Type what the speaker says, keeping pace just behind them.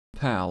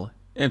pal,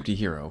 Empty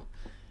Hero,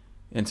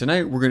 and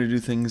tonight we're going to do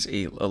things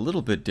a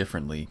little bit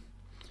differently.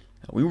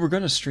 We were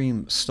going to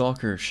stream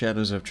Stalker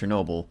Shadows of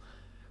Chernobyl,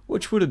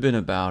 which would have been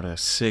about a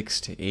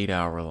 6 to 8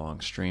 hour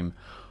long stream.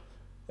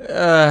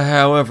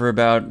 However,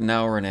 about an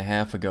hour and a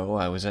half ago,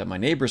 I was at my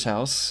neighbor's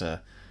house,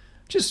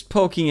 just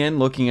poking in,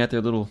 looking at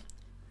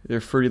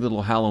their fruity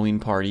little Halloween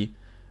party.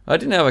 I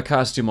didn't have a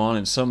costume on,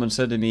 and someone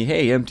said to me,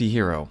 "Hey, Empty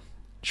Hero,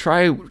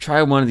 try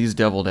one of these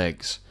deviled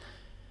eggs."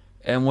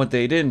 And what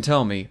they didn't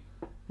tell me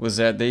was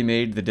that they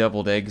made the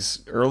deviled eggs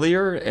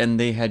earlier, and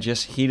they had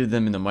just heated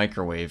them in the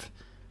microwave,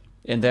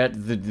 and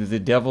that the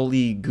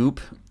devilly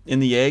goop in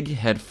the egg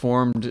had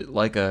formed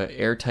like a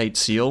airtight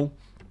seal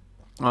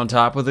on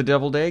top of the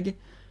deviled egg.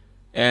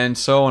 And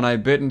so when I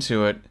bit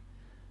into it,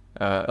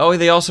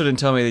 they also didn't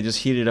tell me they just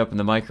heated it up in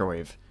the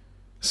microwave.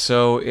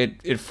 So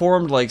it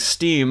formed like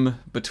steam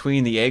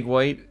between the egg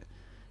white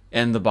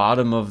and the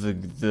bottom of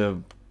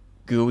the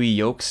gooey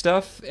yolk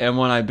stuff. And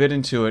when I bit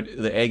into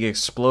it, the egg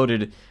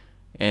exploded,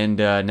 and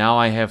now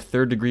I have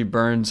third-degree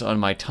burns on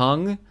my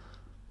tongue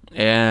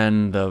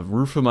and the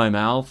roof of my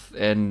mouth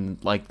and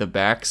like the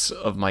backs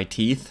of my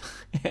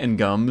teeth and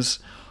gums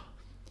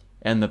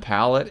and the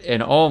palate.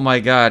 And oh my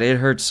god, it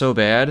hurts so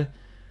bad.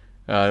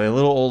 The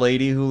little old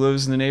lady who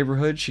lives in the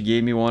neighborhood, she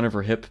gave me one of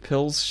her hip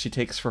pills she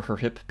takes for her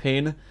hip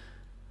pain.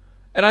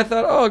 And I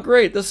thought, oh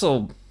great,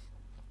 this'll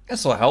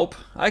help.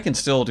 I can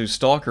still do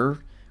Stalker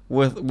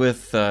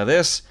with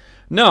this.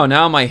 No,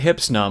 now my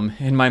hip's numb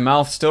and my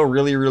mouth still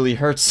really, really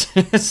hurts.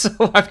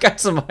 So I've got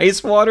some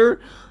ice water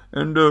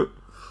and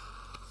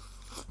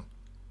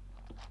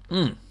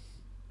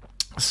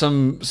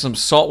some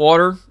salt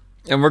water,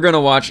 and we're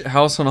gonna watch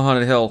House on a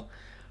Haunted Hill.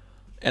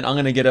 And I'm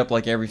gonna get up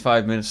like every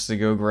 5 minutes to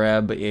go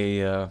grab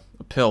a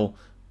pill,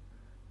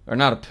 or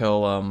not a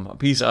pill, a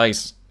piece of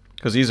ice,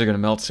 because these are gonna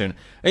melt soon.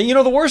 And you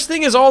know, the worst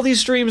thing is all these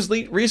streams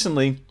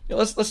recently.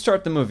 Let's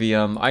start the movie.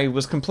 I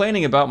was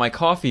complaining about my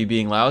coffee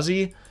being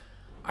lousy.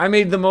 I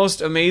made the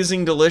most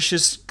amazing,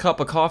 delicious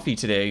cup of coffee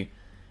today,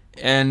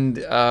 and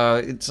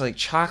it's like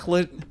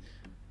chocolate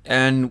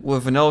and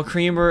with vanilla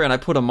creamer, and I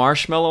put a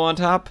marshmallow on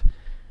top.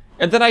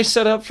 And then I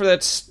set up for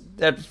that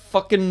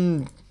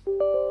fucking.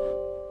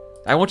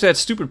 I went to that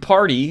stupid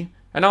party,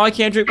 and now I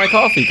can't drink my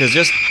coffee because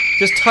just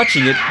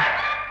touching it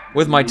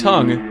with my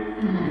tongue,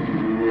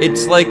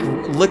 it's like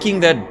licking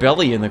that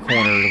belly in the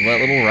corner,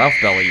 that little Ralph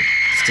belly.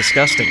 It's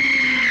disgusting.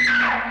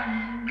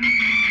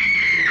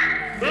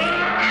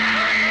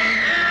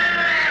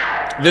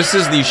 This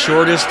is the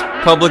shortest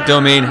public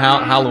domain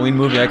Halloween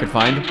movie I could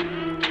find.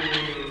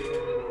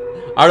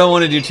 I don't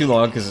want to do too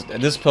long because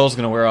this pill's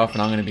going to wear off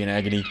and I'm going to be in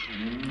agony.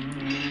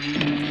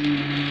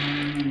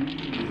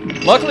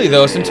 Luckily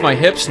though, since my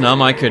hip's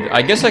numb, I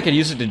guess I could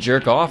use it to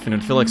jerk off and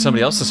it'd feel like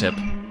somebody else's hip.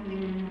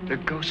 The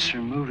ghosts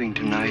are moving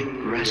tonight,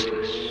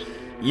 restless.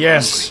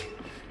 Yes, hungry.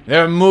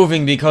 They're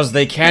moving because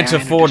they can't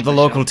afford the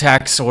local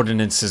tax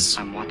ordinances.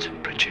 I'm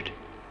Watson Pritchard.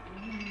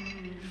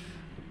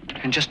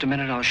 In just a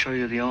minute, I'll show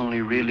you the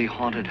only really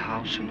haunted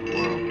house in the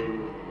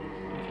world.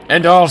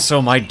 And also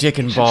my dick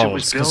and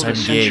balls, because because I'm a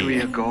century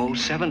gay. ago,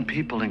 7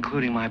 people,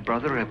 including my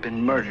brother, have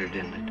been murdered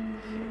in it.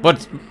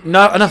 But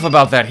not enough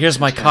about that. Here's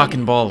my cock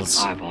and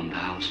balls. I've owned the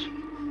house.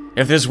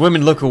 If there's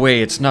women look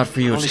away, it's not for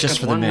you, it's just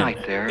for the men.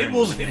 It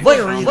was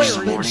very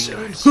insane.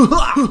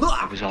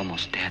 I was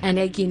almost dead. And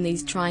egg in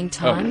these trying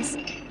times.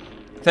 Oh.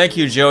 Thank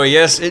you, Joey.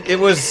 Yes, it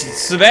was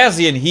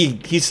Sebastian.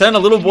 He sent a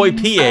little boy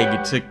pea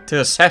egg to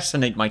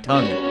assassinate my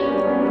tongue.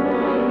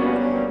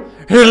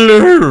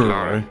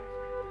 Hello.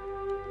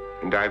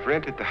 And I've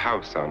rented the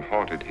house on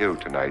Haunted Hill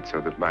tonight so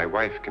that my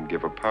wife can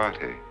give a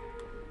party.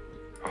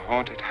 A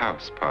haunted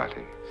house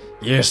party.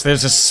 Yes,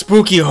 there's a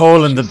spooky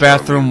hole in the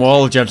bathroom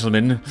wall,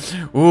 gentlemen.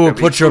 Ooh,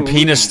 put your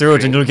penis through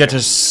it and you'll get a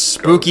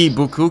spooky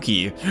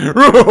bukuki.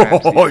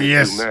 Oh,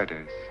 yes.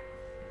 Murders.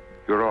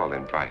 You're all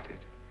invited.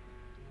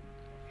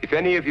 If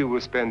any of you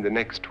will spend the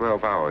next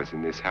 12 hours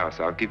in this house,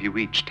 I'll give you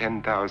each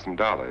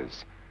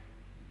 $10,000.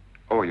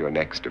 Or your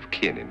next of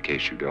kin in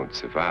case you don't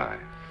survive.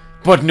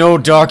 But no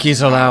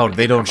darkies allowed.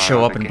 They don't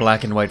show up in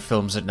black and white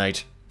films at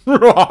night.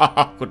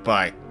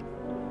 Goodbye.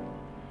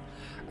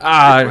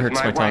 It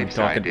hurts my tongue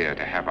talking. Idea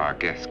to have our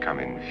guests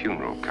come in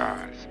funeral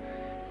cars.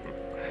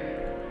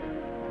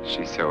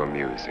 She's so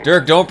amusing.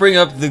 Dirk, don't bring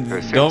up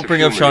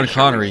Sean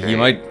Connery.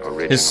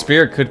 His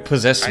spirit could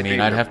possess me,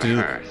 and I'd have to do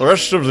the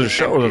rest of the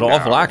show with an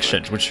awful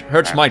accent, which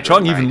hurts my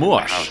tongue even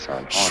more.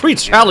 Sweet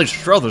Sally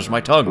Struthers, my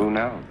tongue. Who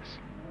knows?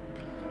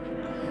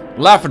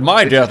 Laugh at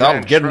my death,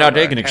 I'll get in that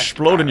egg and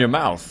explode in your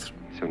mouth.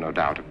 So no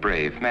doubt a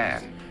brave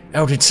man.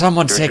 Oh, did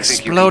someone say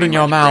explode in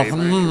your mouth?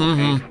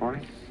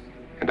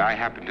 And I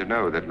happen to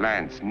know that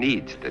Lance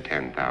needs the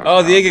 10,000.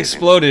 Oh, the egg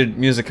exploded,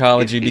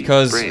 musicology,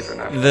 because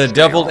the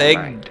deviled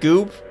egg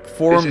goop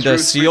formed a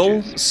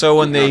seal, so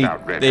when they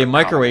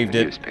microwaved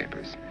it,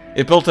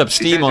 it built up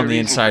steam on the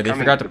inside. They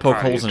forgot to poke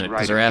holes in it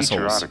because they're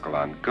assholes. Article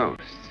on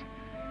ghosts.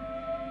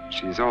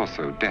 She's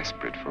also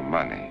desperate for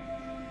money.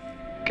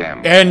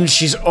 Gambling. And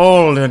she's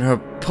old and her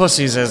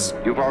pussy's as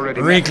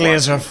wrinkly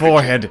as her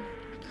forehead.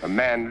 A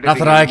man living Not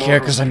that I in care,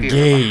 'cause I'm mortal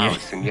fear of a gay.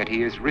 house, and yet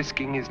he is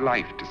risking his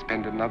life to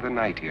spend another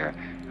night here.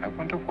 I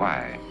wonder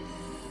why.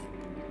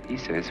 He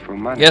says for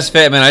money. Yes,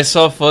 Fat Man, I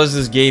saw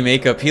Fuzz's gay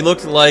makeup. He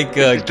looked like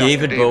This is Dr.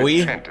 David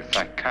Bowie. Trent, a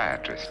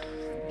psychiatrist.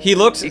 He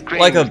looked He like a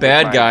claims that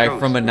bad my guy ghost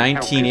from a will help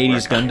his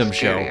 1980s work on Gundam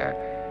show. hysteria.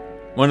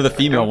 One of the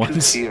female Don't you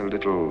ones. see a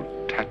little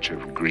touch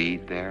of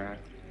greed there?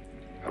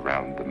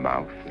 Around the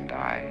mouth and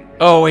eyes?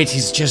 Oh, wait,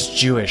 he's just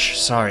Jewish.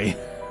 Sorry.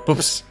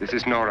 Oops. This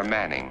is Nora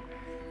Manning.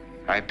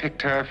 I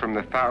picked her from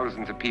the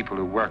thousands of people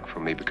who work for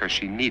me because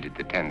she needed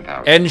the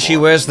 10,000. And she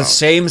more wears the votes.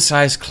 same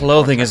size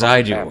clothing as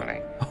I do. Family.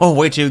 Oh,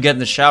 wait till you get in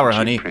the shower, She's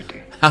honey.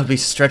 pretty. I'll be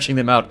stretching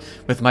them out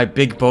with my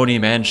big bony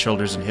man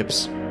shoulders and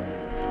hips.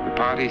 The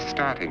party's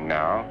starting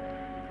now,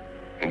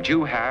 and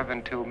you have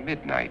until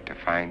midnight to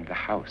find the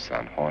house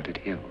on Haunted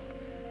Hill.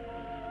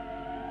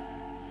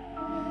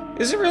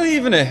 Is it really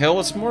even a hill?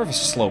 It's more of a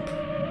slope.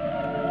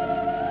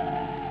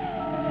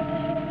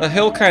 The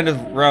hill kind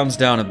of rounds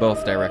down in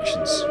both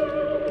directions.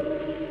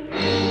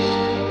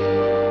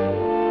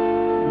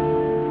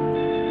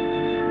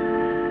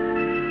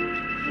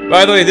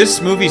 By the way, this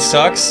movie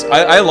sucks.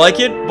 I like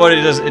it, but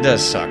it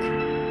does suck.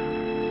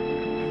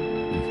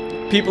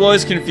 People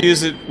always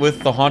confuse it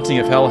with the Haunting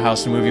of Hell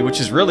House movie, which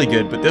is really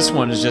good, but this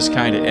one is just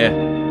kind of eh.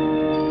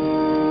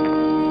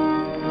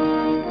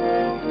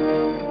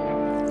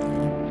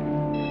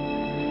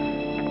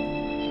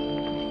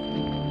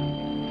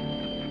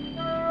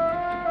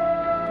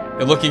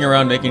 They're looking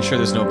around, making sure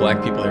there's no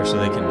black people there so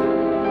they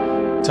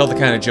can tell the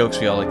kind of jokes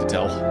we all like to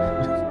tell.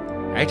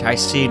 Right, I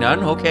see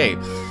none? Okay.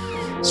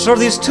 So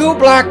these two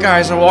black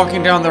guys are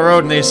walking down the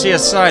road and they see a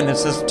sign that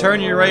says,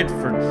 turn your right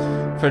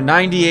for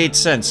 98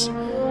 cents.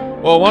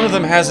 Well, one of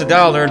them has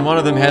 $1 and one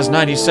of them has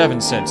 97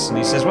 cents. And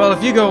he says, well,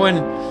 if you go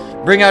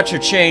in, bring out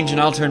your change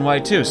and I'll turn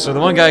white too. So the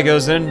one guy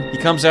goes in, he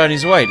comes out and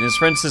he's white. And his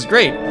friend says,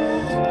 great,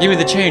 give me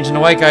the change. And the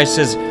white guy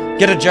says,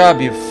 get a job,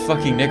 you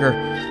fucking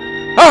nigger.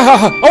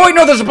 Oh wait,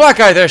 no, there's a black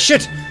guy there,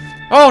 shit!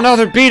 Oh, now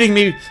they're beating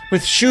me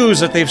with shoes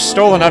that they've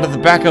stolen out of the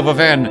back of a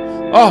van.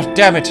 Oh,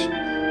 damn it.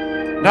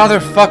 Now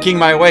they're fucking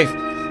my wife.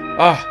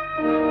 Ah.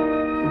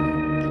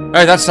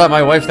 Alright, that's not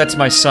my wife, that's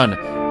my son.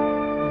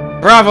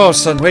 Bravo,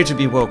 son, way to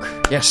be woke.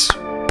 Yes.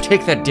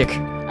 Take that dick.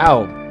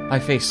 Ow. My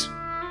face.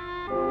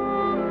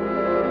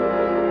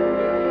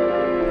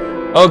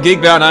 Oh,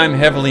 Gigbound, I'm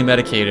heavily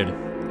medicated.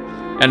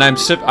 And I'm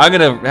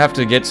gonna have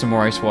to get some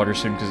more ice water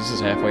soon, because this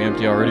is halfway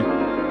empty already.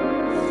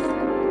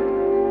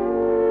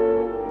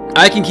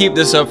 I can keep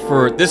this up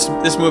for... This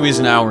movie is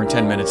 1 hour and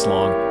 10 minutes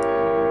long.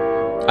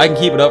 I can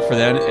keep it up for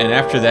then, and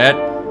after that,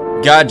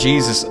 God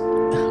Jesus,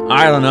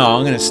 I don't know,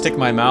 I'm gonna stick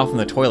my mouth in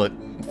the toilet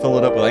and fill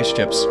it up with ice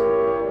chips.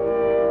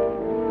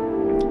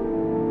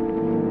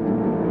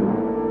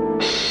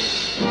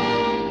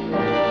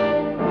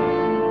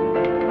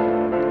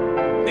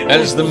 That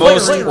is the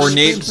most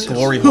ornate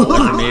glory hole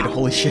ever made,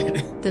 holy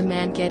shit. The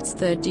man gets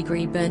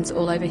third-degree burns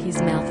all over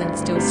his mouth and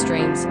still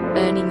streams,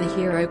 earning the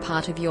hero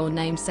part of your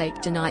namesake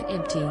tonight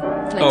empty.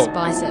 Flex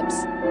biceps.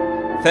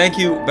 Thank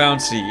you,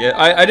 Bouncy. Yeah,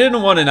 I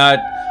didn't want to not...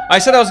 I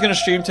said I was going to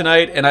stream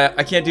tonight, and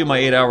I can't do my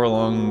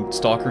 8-hour-long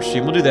Stalker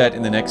stream. We'll do that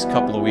in the next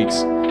couple of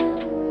weeks.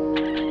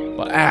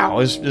 But ow,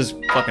 this just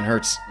fucking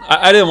hurts.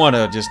 I didn't want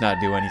to just not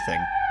do anything.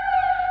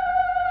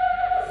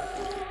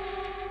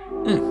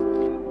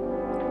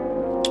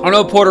 Oh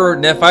no, Porter,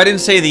 if I didn't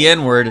say the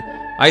N-word,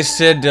 I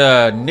said,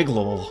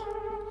 niggle.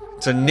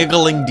 It's a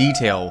niggling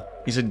detail.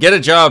 He said, get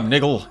a job,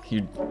 niggle.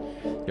 You're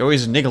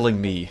always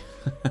niggling me.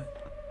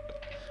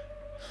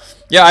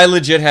 Yeah, I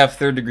legit have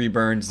third-degree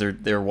burns.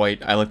 They're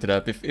white. I looked it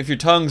up. If your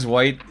tongue's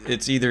white,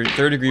 it's either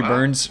third-degree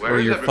burns or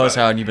you're fuzz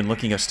out and you've been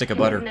licking a stick of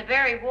butter. Isn't a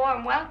very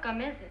warm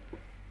welcome, is it?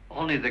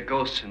 Only the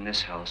ghosts in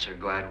this house are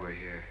glad we're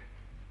here.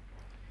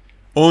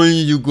 Only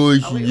you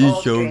guys Are we in this all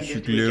house strangers are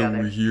to each glad other?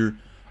 we're here.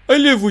 I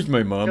live with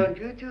my mom. Don't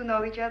you two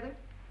know each other?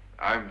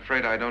 I'm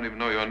afraid I don't even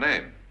know your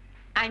name.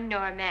 I'm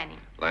Nora Manning.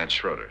 Lance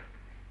Schroeder.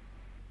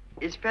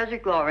 Is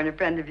Frederick Lauren a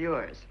friend of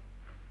yours?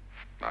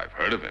 I've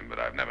heard of him, but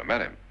I've never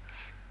met him.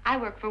 I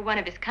work for one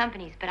of his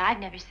companies, but I've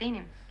never seen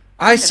him.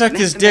 I sucked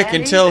his Mr. dick Man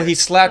until either. he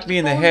slapped Just me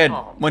in the a phone head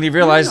call. when he You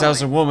realized know I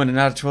was a him. woman and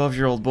not a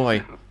 12-year-old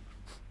boy. Well,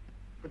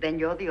 then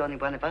you're the only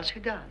one of us who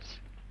does.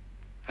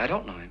 I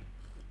don't know him.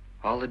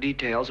 All the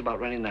details about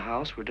renting the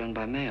house were done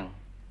by mail.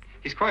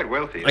 He's quite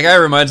wealthy. That guy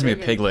reminds me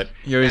of Piglet.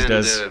 He always And,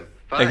 does.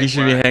 Like he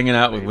should be hanging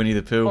out with Winnie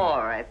the Pooh.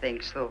 Four, I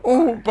think so.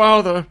 Oh,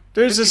 bother.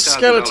 There's a $50,000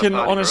 skeleton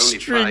party on a for only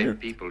string. 5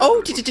 people. Oh,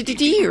 It would keep you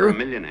dear. a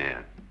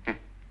millionaire.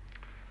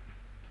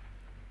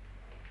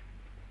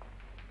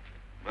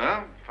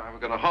 Well, if I were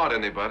going to haunt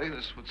anybody,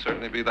 this would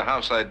certainly be the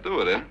house I'd do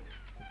it in.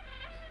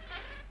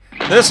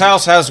 This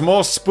house has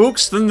more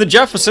spooks than the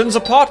Jeffersons'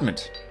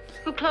 apartment.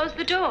 Who closed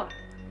the door?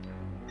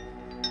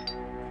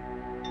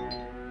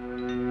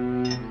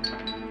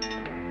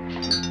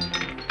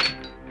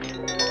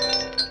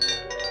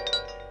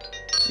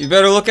 You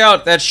better look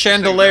out. That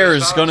chandelier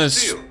is gonna...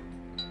 Steel.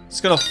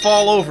 It's gonna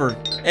fall over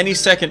any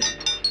second.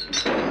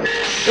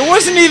 It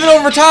wasn't even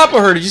over top of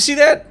her. Did you see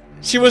that?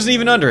 She wasn't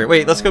even under it.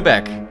 Wait, let's go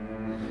back.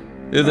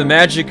 The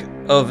magic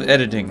of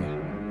editing.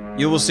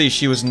 You will see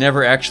she was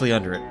never actually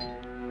under it.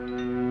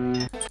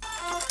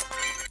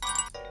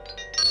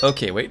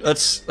 Okay, wait,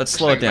 let's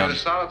slow it down.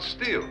 Solid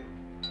steel.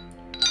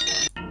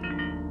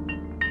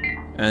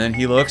 And then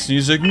he looks and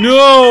he's like,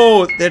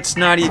 no! That's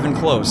not even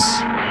close.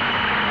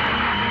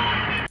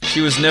 She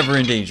was never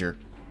in danger.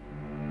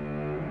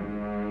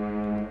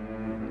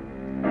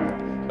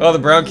 Oh, the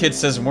brown kid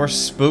says more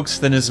spooks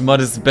than his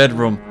mother's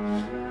bedroom.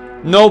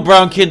 No,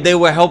 brown kid, they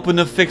were helping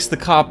to fix the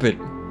carpet.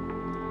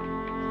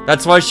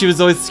 That's why she was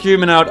always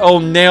screaming out, oh,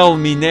 nail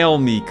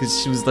me,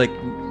 because she was like,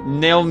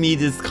 nail me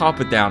this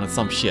carpet down or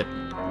some shit.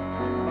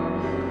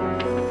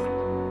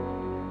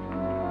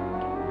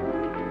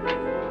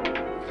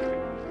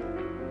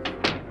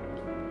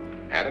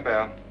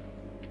 Annabelle.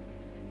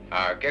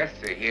 Our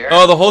guests are here.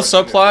 Oh, the whole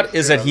subplot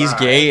is that he's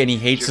gay and he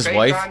hates his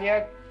wife.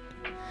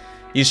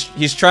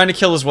 He's trying to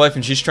kill his wife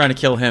and she's trying to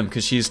kill him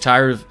because she's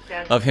tired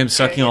of him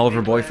sucking all of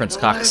her boyfriend's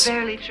cocks.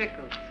 Barely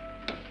trickles.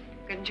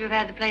 Couldn't you have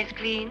had the place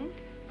cleaned?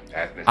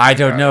 I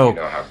don't know.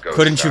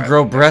 Couldn't you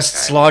grow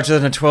breasts larger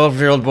than a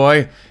 12-year-old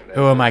boy?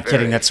 Who am I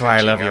kidding? That's why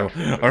I love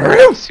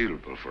you.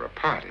 Suitable for a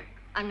party.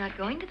 I'm not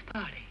going to the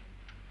party.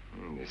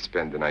 The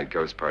spend the night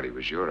ghost party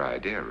was your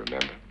idea,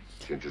 remember?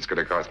 Since it's going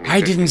to cost me. I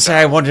didn't say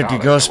I wanted a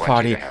ghost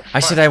party. I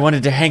said I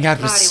wanted to hang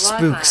out with spooks.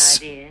 Party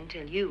was my idea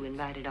until you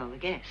invited all the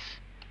guests.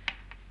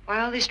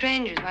 Why all these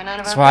strangers? Why none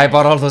of That's our why I friends?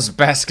 bought all those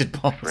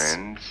basketballs.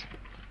 Friends?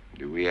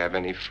 Do we have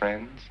any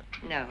friends?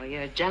 No,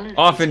 you're jealous.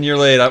 Often you're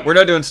late. We're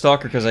not doing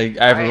Stalker because I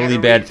have a really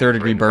bad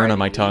third-degree burn on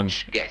my tongue.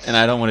 And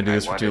I don't want to do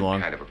this for too long.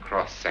 Kind of a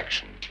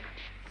cross-section.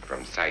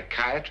 From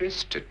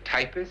psychiatrist to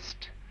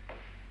typist,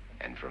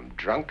 and from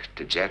drunk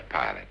to jet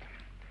pilot.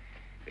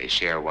 They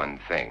share one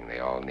thing. They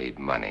all need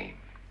money.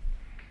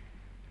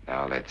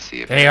 Now let's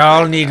see if... They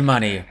all need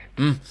money.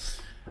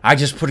 I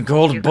just put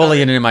gold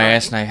bullion in my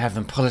ass and I have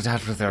them pull it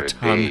out with their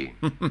tongue.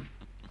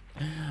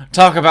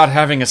 Talk about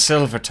having a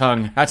silver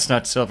tongue. That's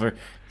not silver.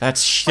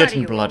 That's shit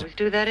and blood. Why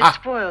do you always do that? It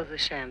spoils the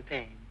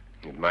champagne.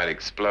 It might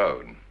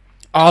explode.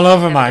 All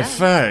over my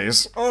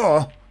face.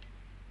 Oh.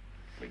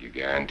 Would you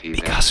guarantee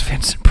Because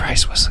Vincent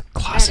Price was a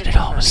closeted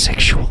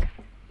homosexual. that?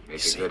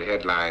 Make a good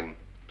headline.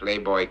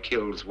 Playboy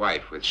kills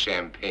wife with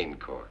champagne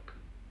cork.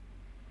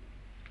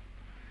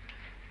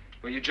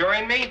 Will you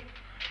join me?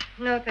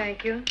 No,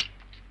 thank you.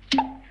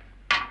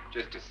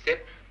 Just a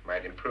sip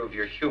might improve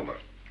your humor.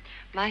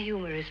 My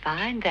humor is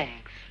fine,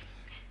 thanks.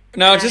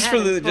 No, I just for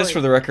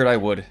haven't the record, I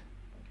would.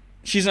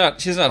 She's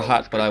not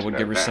hot, but I would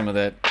give her some of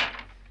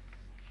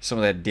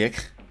that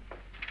dick.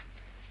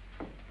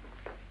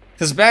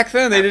 Because back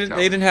then they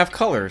didn't have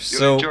colors, You'll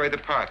so enjoy the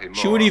party more.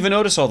 she wouldn't even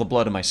notice all the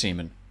blood in my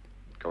semen.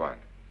 Go on.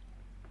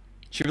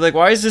 She'd be like,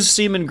 "Why is this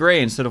semen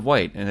gray instead of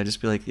white?" And I'd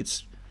just be like,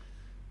 "It's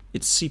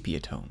sepia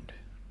toned.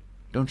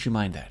 Don't you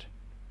mind that?"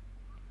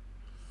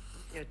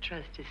 Your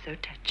trust is so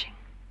touching.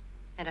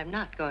 And I'm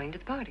not going to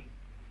the party.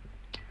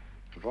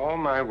 Of all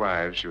my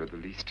wives, you're the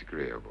least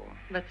agreeable.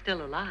 But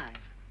still alive.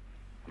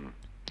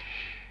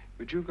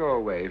 Would you go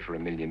away for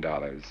 $1 million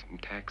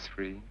and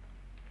tax-free?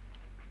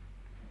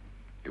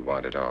 You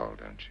want it all,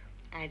 don't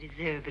you? I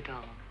deserve it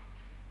all.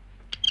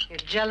 Your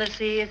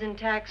jealousy isn't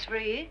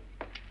tax-free.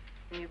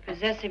 And your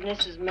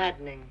possessiveness is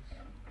maddening.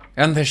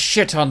 And the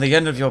shit on the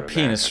end of your You're a man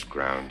penis of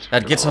grounds for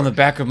that gets on the divorce.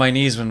 back of my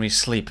knees when we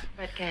sleep.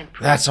 That can't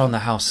prove. That's on the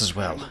house as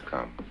well.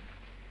 Come.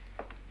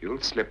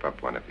 You'll slip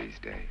up one of these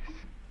days,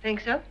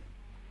 Think so?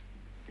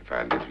 if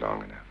I live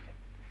long enough.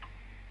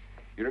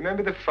 You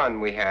remember the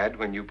fun we had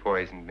when you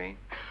poisoned me?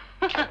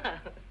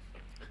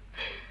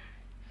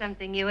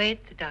 Something you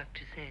ate, the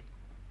doctor said.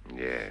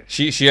 Yes.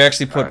 She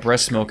actually put I've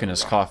breast milk in become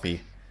his wrong.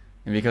 coffee.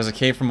 And because it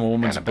came from a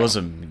woman's Annabelle.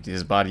 bosom,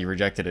 his body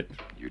rejected it.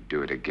 You'd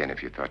do it again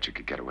if you thought you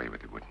could get away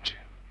with it, wouldn't you?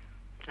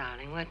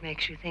 Darling, what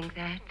makes you think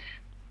that?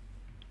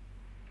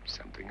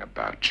 Something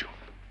about you.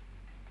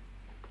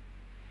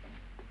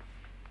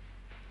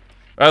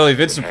 By the way,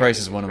 Vincent Price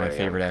is one of my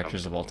favorite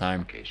actors of all In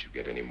time. case you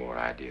get any more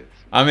ideas.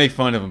 I make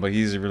fun of him, but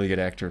he's a really good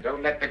actor.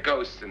 Don't let the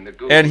ghosts and the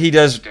ghouls And he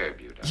does disturb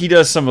you. Doc. he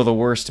does some of the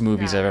worst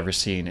movies I've ever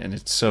seen, and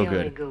it's so the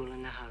only good. ghoul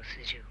in the house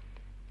is you.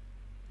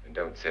 And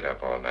don't sit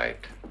up all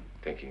night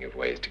thinking of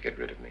ways to get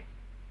rid of me.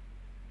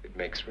 It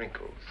makes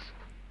wrinkles.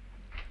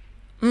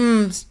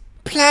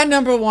 Plan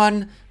number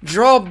 1,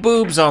 draw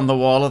boobs on the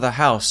wall of the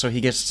house so he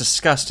gets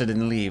disgusted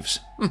and leaves.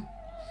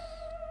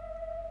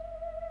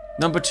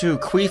 Number 2,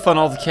 queef on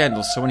all the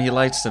candles so when he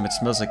lights them it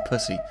smells like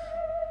pussy.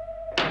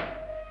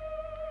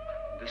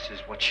 This is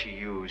what she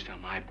used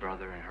on my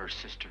brother and her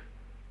sister.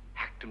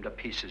 Hacked them to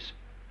pieces.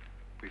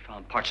 We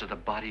found parts of the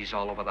bodies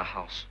all over the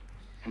house.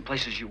 In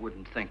places you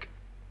wouldn't think.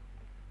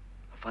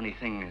 The funny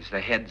thing is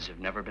the heads have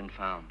never been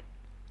found.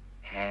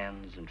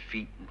 Hands and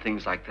feet and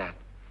things like that.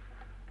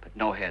 But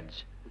no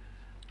heads.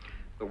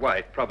 The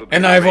wife probably.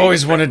 And I've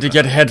always wanted to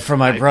get head from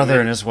my brother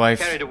and his wife.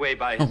 Carried away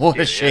by his What a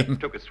hysteria, shame.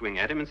 Took a swing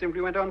at him and simply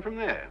went on from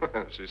there.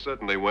 She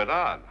certainly went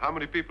on. How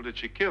many people did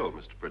she kill,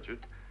 Mr. Pritchard?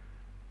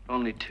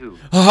 Only 2.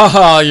 Ha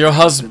ha! Your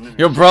husband,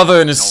 your brother,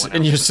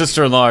 and your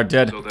sister-in-law are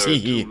dead. So there are Tee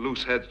 2 hee.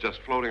 loose heads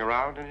just floating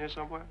around in here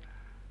somewhere?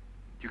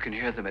 You can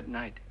hear them at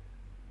night.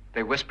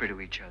 They whisper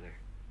to each other.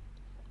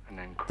 and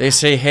then They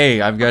say,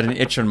 hey, I've got an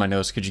itch on my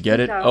nose. Could you get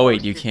it? Oh,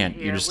 wait, you can't.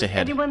 You're just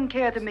ahead. Would anyone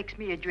care to mix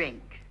me a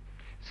drink?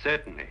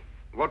 Certainly.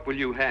 What will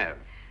you have?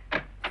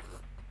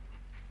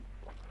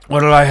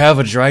 What'll I have?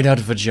 A dried out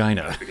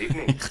vagina. Good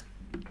evening.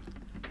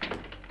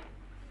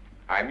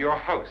 I'm your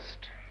host.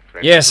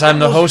 Yes, I'm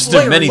the host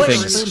of many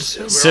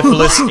things.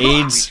 Syphilis,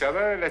 AIDS.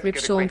 Rip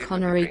Sean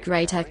Connery,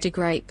 great actor,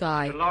 great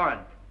guy. Lauren.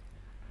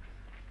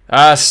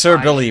 Ah, Sir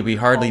Billy, we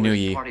hardly knew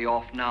ye. Party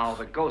off now.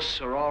 The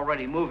ghosts are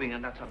already moving,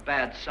 and that's a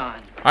bad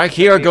sign. I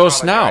hear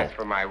ghosts now.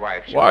 For my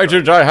wife. Why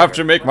did I have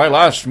to make my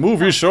last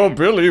movie, Sir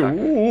Billy? I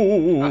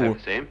Ooh. have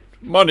the same.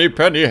 Money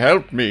penny,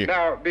 help me.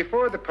 Now,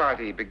 before the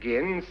party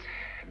begins,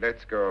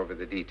 let's go over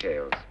the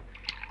details.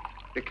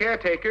 The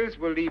caretakers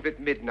will leave at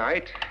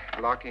midnight,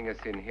 locking us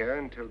in here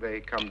until they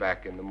come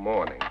back in the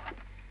morning.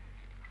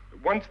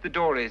 Once the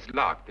door is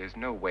locked, there's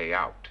no way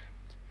out.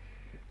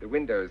 The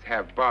windows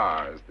have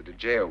bars that a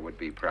jail would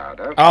be proud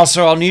of.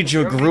 Also, I'll need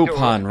your The only door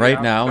Groupon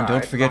right now, and don't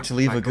outside, forget to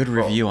leave a locked good like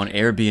a review phone. on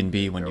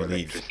Airbnb when you No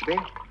leave. electricity,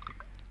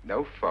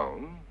 no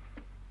phone,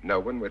 no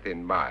one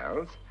within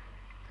miles,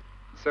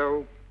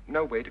 so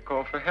no way to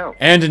call for help.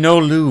 And no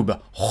lube.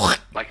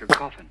 Like your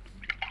coffin.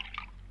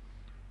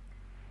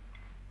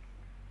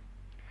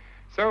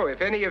 So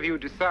if any of you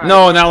decide...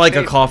 No, not like to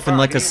a stay for coffin, the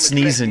like a party, you must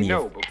sneezing, let me you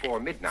know before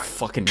midnight.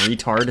 Fucking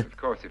retard. Of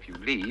course, if you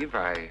leave,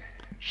 I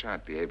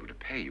shan't be able to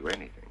pay you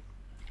anything.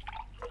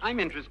 I'm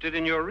interested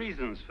in your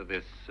reasons for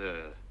this,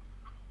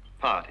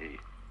 party.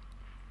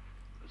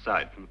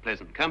 Aside from the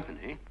pleasant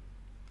company.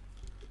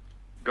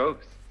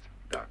 Ghosts,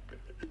 Doctor.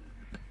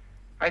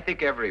 I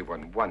think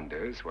everyone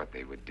wonders what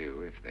they would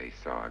do if they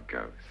saw a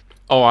ghost.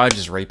 Oh, I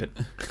just rape it.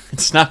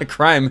 It's not a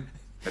crime.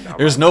 But now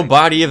There's my no wife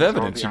body of is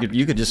all evidence. the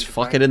You could just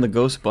fuck it in the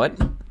ghost butt.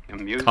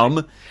 Music,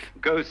 Come.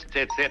 ghosts,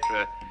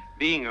 etc.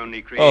 Being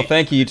only creation. Oh,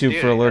 thank you, YouTube,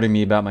 for alerting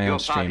me about my Your own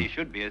party stream.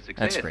 should be a success.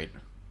 That's great.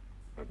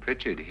 Well,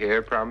 Pritchard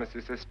here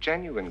promises us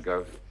genuine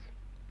ghosts.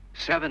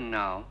 7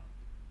 now.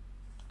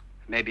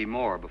 Maybe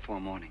more before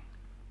morning.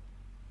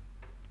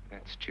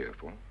 That's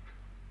cheerful.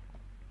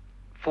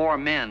 4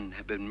 men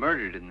have been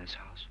murdered in this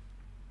house.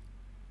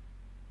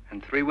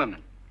 And 3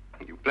 women.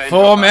 You plan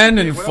 4 your men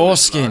party and very 4 well,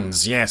 Mr. Lawrence.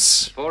 skins,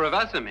 yes. 4 of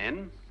us are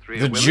men. 3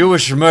 The are women.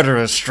 Jewish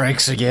murderer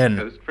strikes again.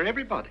 Ghost for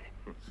everybody.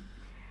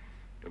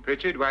 Well,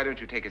 Pritchard, why don't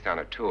you take us on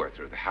a tour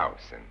through the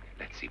house and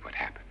let's see what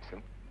happens, huh?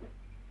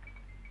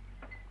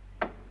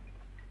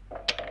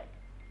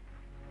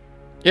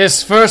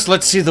 Yes, first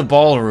let's see the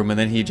ballroom, and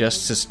then he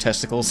adjusts his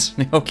testicles.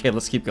 Okay,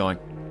 let's keep going.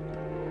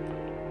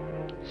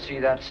 See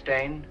that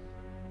stain?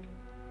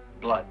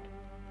 Blood.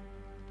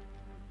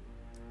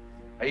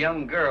 A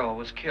young girl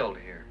was killed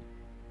here.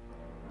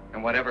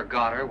 And whatever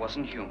got her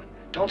wasn't human.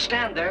 Don't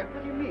stand there.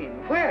 What do you mean?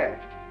 Where?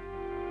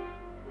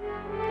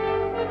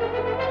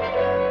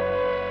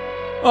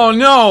 Oh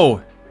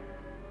no!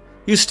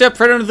 You stepped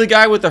right under the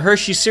guy with the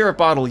Hershey syrup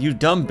bottle, you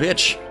dumb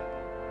bitch.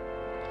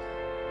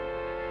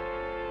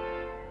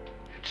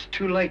 It's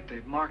too late.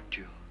 They've marked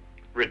you.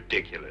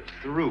 Ridiculous.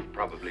 The roof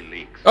probably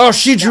leaks. Oh,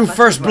 she drew That must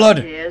first be what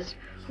it blood. is.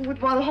 Who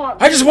would want a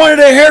hot I just wanted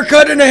a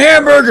haircut and a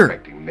hamburger.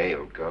 Expecting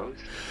male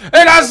ghosts.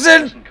 And I said,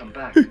 Doesn't come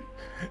back.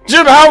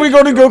 Jim, how are we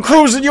going to go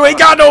cruising? You ain't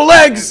got no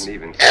legs. Hasn't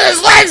even-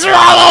 His legs are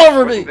all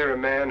over Wasn't me. there a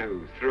man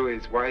who threw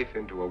his wife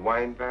into a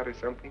wine vat or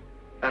something?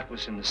 That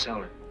was in the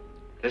cellar.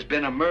 There's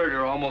been a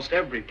murder almost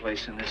every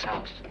place in this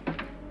house.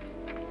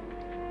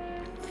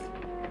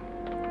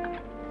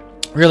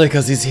 Really,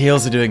 because these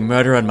heels are doing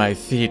murder on my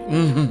feet.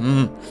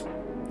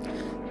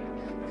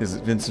 Because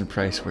Vincent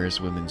Price wears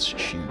women's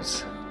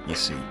shoes, you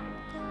see.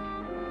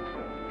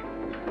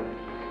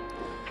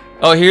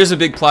 Oh, here's a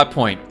big plot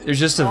point. There's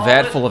just a All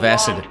vat this full of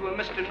acid. belonged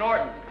to a Mr.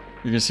 Norton.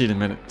 You're gonna see it in a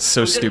minute. It's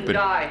so Who didn't stupid.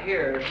 die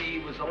here. He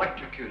was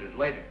electrocuted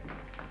later.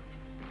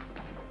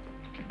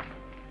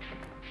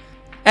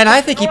 And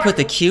I think he put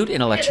the cute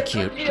in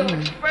electrocute. He did a good deal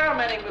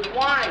experimenting with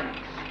wines.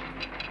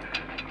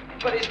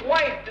 But his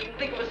wife didn't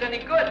think it was any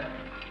good.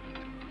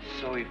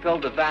 So he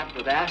filled the vat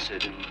with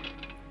acid and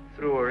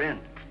threw her in.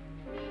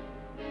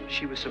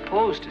 She was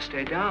supposed to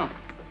stay down.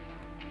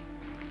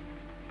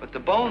 But the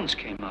bones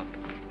came up.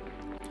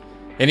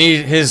 And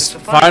his It's a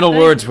funny final thing.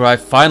 words were, I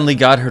finally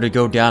got her to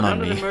go down on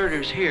None of the me.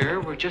 murders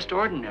here were just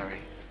ordinary.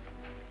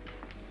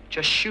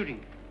 Just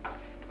shooting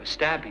or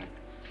stabbing.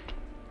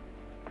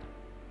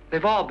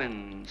 They've all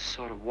been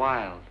sort of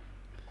wild.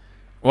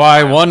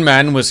 Why, one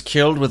man was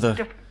killed with a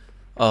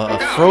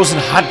frozen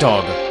hot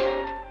dog.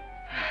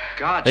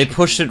 God, They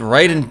pushed it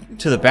right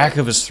into the back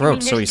of his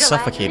throat, so he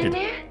suffocated.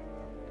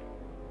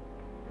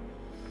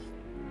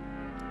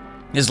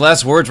 His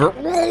last words were,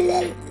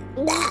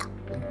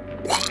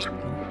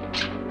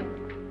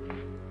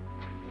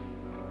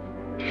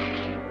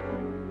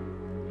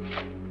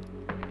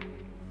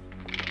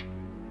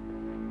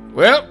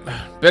 well,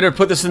 better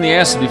put this in the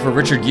acid before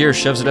Richard Gere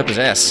shoves it up his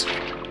ass.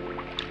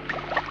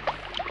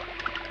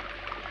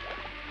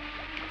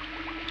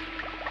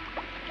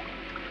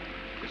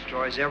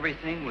 destroys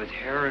everything with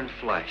hair and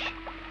flesh.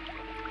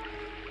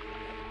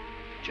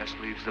 Just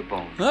leaves the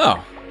bone.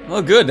 Oh,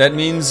 well good. That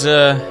means,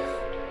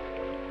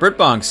 Britt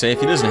Bong's safe.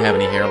 He doesn't have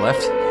any hair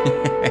left.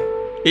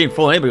 He ain't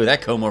fooling anybody with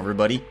that comb over,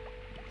 buddy.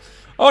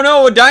 Oh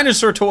no, a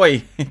dinosaur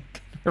toy!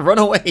 Run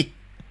away!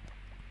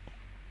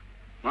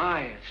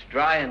 My, it's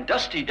dry and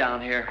dusty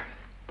down here.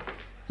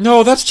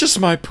 No, that's just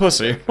my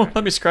pussy.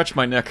 Let me scratch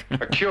my neck.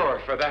 A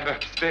cure for that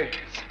upstairs.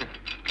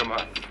 Come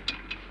on.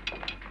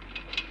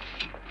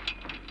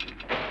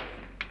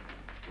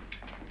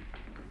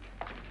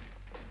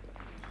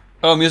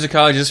 Oh,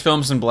 musicologist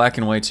films in black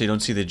and white so you don't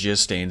see the jizz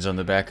stains on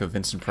the back of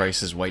Vincent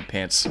Price's white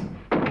pants.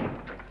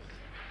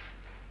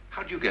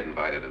 How'd you get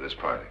invited to this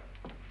party?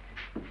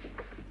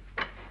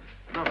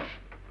 No.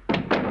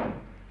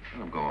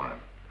 No, go on.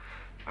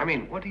 I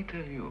mean, what did he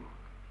tell you?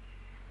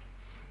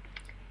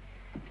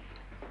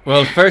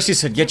 Well, first he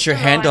said, "Get your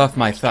hand off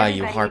my thigh,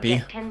 you harpy."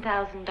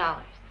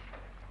 $10,000.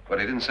 But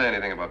he didn't say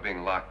anything about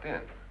being locked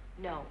in.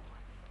 No.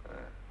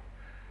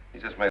 He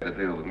just made the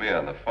deal with me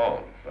on the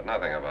phone, but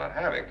nothing about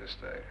having to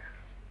stay.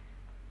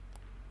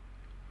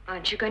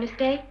 Aren't you going to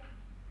stay?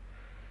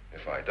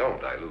 If I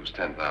don't, I lose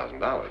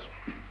 $10,000.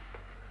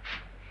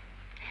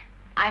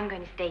 I'm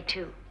going to stay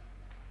too.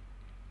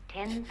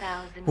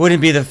 10,000.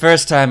 Wouldn't be the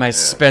first time I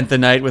spent the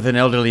night with an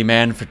elderly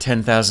man for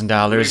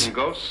 $10,000. Even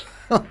ghosts?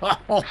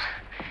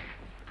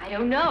 I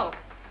don't know.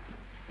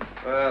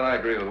 Well, I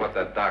agree with what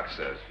that doc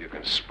says. You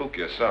can spook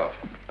yourself.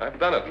 I've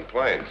done it in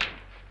planes.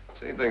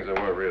 Seen things that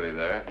weren't really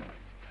there.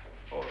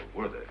 Or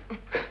were they?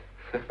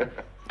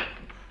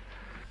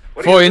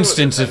 What do you For do with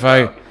instance,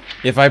 the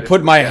if I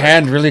put my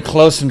hand really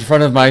close in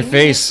front of my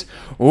face,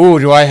 ooh,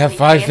 do I have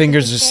 5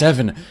 fingers or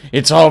 7?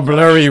 It's all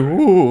blurry,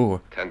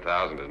 ooh.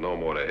 10,000 is no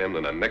more to him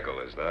than a nickel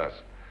is to us.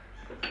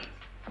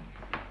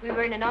 We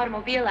were in an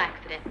automobile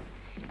accident.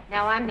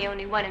 Now I'm the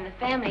only one in the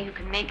family who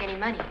can make any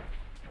money.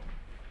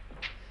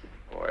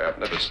 Boy, I've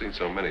never seen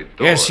so many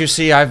doors. Yes, you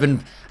see, I've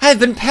been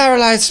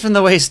paralyzed from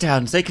the waist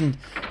down. They can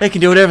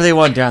do whatever they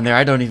want down there.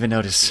 I don't even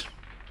notice.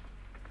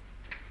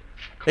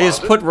 They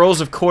just put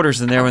rolls of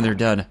quarters in there when they're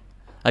done.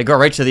 I go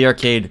right to the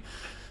arcade,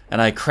 and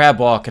I crab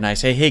walk, and I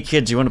say, "Hey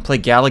kids, you want to play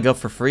Galaga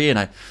for free?"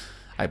 And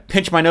I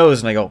pinch my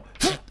nose, and I go,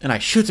 and I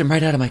shoot them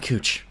right out of my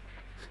cooch,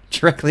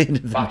 directly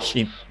into the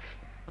machine.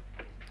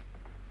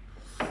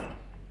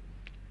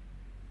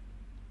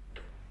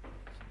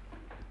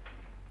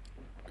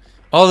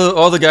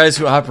 All the guys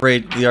who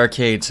operate the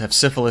arcades have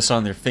syphilis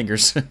on their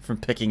fingers from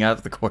picking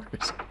out the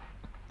quarters.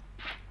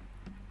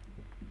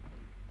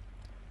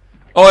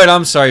 Oh, wait,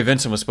 I'm sorry.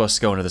 Vincent was supposed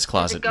to go into this Does it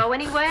closet. go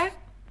anywhere?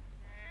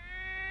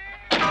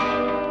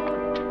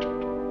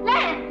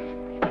 Lance!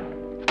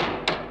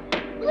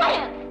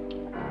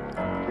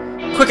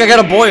 Lance! Quick, I got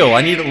a boil.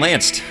 I need it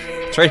lanced.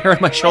 It's right here on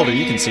my shoulder.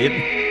 You can see it.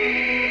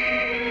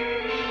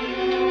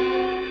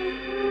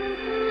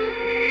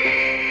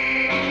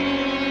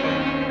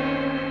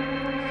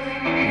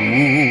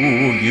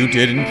 Ooh, you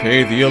didn't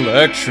pay the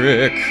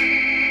electric.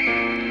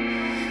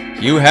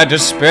 You had to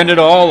spend it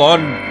all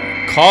on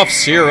cough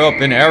syrup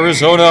and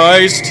Arizona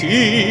iced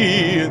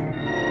tea.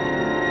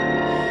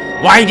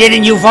 Why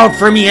didn't you vote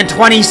for me in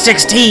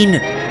 2016?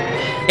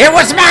 It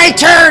was my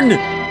turn!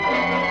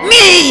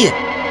 Me!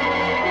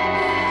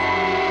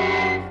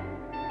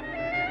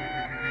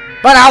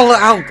 But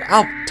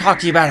I'll talk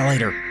to you about it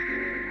later.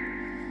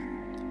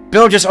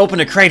 Bill just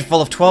opened a crate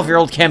full of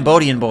 12-year-old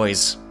Cambodian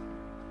boys.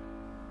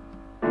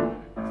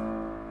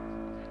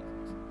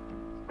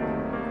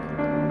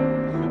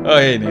 Oh,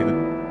 hey, Nathan.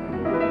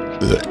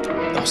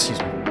 Oh, excuse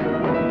me.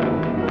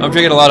 I'm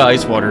drinking a lot of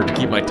ice water to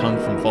keep my tongue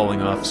from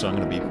falling off, so I'm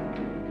going to be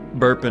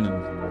burping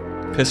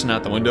and pissing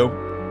out the window.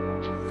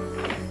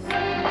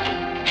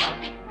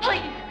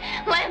 Please!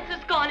 Lance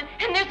is gone,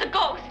 and there's a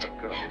ghost.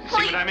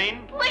 See what I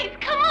mean? Please,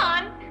 come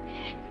on!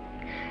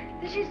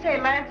 Did she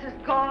say Lance is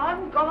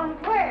gone? Gone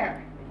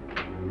where?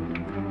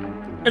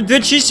 And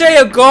did she say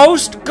a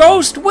ghost?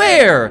 Ghost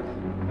where?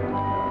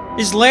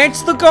 Is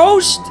Lance the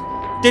ghost?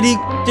 Did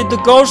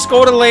the ghost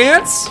go to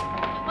Lance?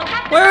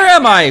 Where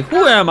am I?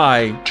 Who am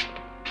I?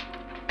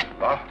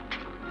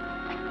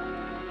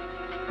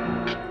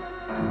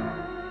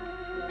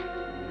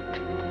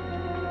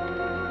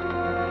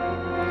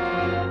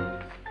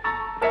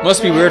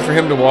 Must be weird for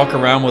him to walk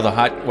around with a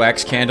hot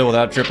wax candle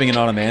without dripping it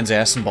on a man's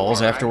ass and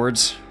balls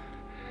afterwards.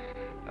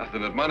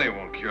 Nothing that money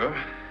won't cure.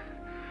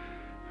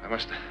 I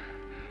must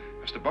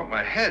have bumped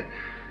my head.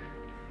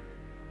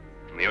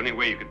 And the only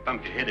way you could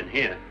bump your head in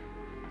here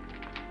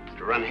is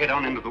to run head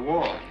on into the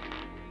wall.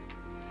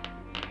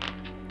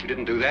 You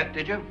didn't do that,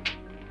 did you?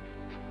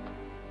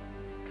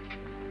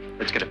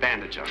 Let's get a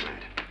bandage on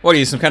that. What are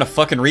you, some kind of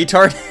fucking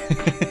retard?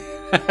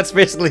 That's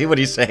basically what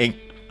he's saying.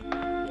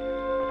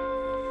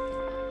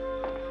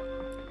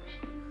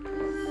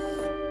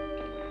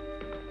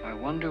 I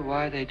wonder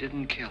why they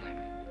didn't kill him.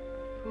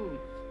 Who?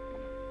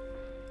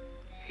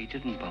 He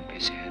didn't bump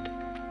his head.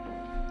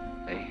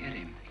 They hit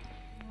him.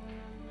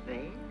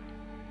 They?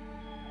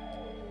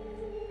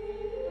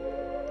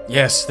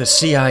 Yes, the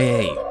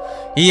CIA.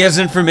 He has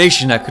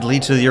information that could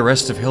lead to the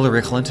arrest of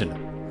Hillary Clinton.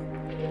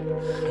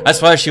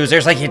 That's why she was there.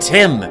 It's like, it's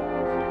him.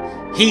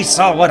 He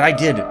saw what I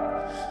did.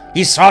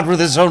 He saw it with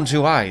his own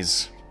 2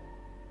 eyes.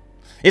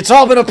 It's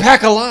all been a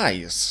pack of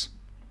lies.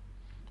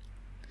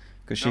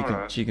 because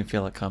Nora, she can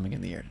feel it coming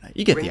in the air tonight.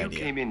 You get when the you idea.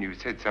 came in, you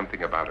said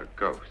something about a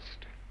ghost.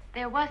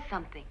 There was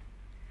something.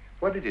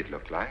 What did it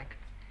look like?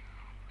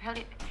 Well,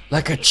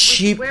 Like a it was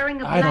cheap,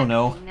 wearing a I don't black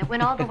know, thing that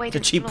went all the way the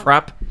to cheap floor.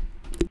 prop.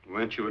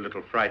 Weren't you a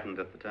little frightened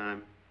at the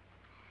time?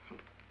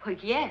 Well,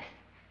 yes.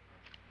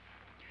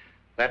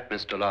 That,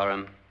 Mr.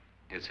 Loren,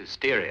 is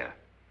hysteria.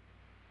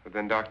 But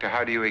then, Doctor,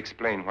 how do you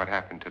explain what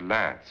happened to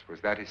Lance?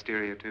 Was that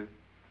hysteria, too?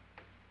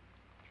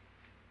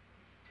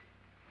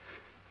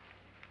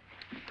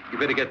 You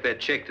better get that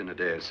checked in a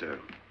day or so.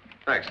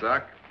 Thanks,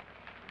 Doc.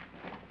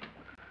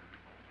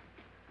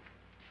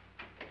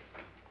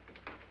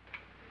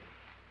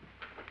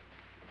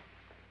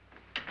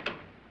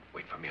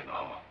 Wait for me in the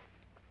hall.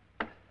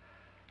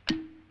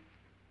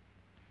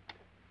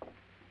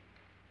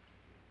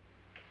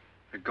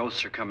 The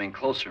ghosts are coming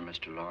closer,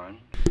 Mr. Loren.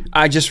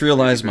 I just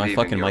realized my believe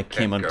in fucking your mic pet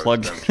came ghost,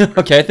 unplugged. don't you?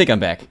 Okay, I think I'm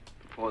back.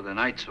 Before the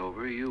night's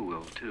over, you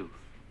will, too.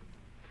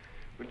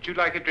 Would you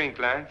like a drink,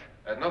 Lance?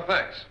 No,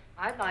 thanks.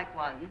 I'd like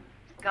one.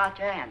 Scotch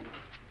and.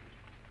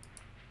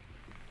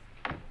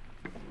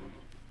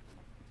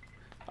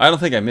 I don't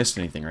think I missed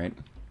anything, right?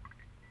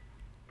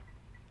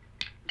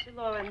 Mr.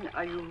 Loren,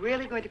 are you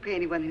really going to pay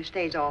anyone who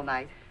stays all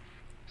night?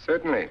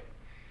 Certainly.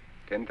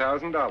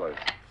 $10,000.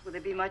 Will there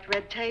be much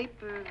red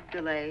tape or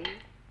delay?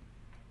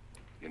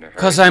 In a hurry.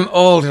 Because I'm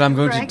old and I'm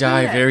going to Frank,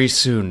 die yes. very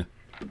soon.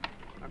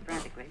 Or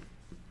frantically?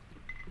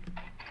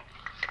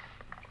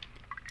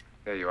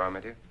 There you are, my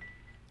dear.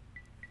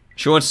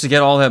 She wants to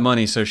get all that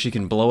money so she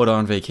can blow it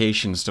on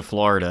vacations to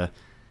Florida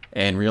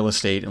and real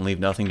estate and leave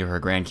nothing to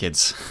her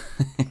grandkids.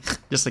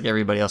 Just like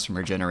everybody else from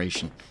her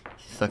generation.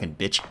 You fucking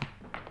bitch.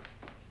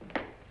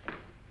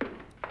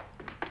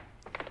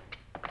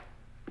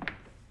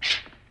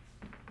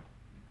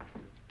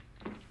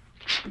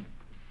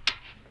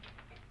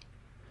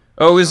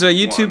 Oh, is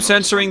YouTube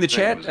censoring the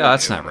chat? Oh,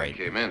 that's not right.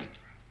 Came in.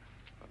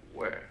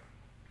 Where?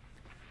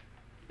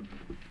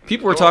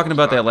 People were talking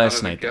about that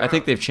last night. I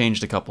think they've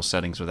changed a couple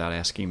settings without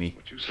asking me.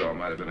 What you saw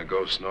might have been a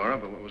ghost, Nora,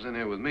 but what was in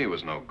here with me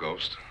was no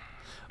ghost.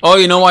 Oh,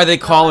 you know why they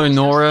call her I'm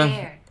so Nora?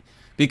 scared.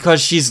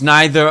 Because she's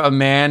neither a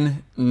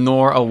man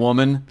nor a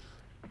woman.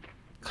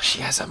 Because she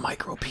has a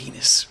micro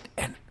penis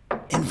and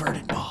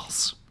inverted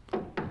balls.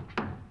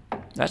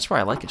 That's why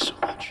I like it so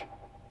much.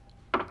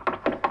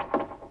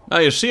 Now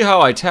you see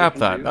how I tap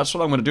that? That's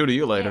what I'm going to do to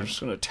you later. I'm just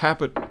going to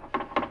tap it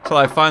till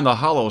I find the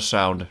hollow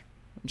sound.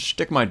 And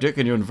stick my dick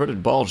in your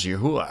inverted balls, you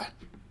hooah.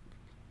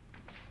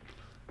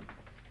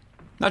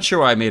 Not sure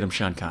why I made him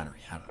Sean Connery.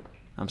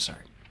 I'm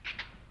sorry.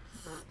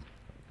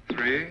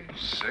 3,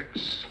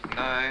 6,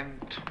 9,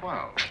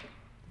 12.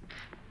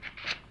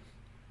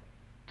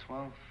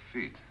 12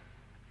 feet.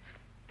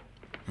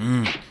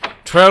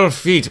 12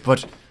 feet,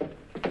 but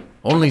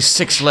only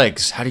 6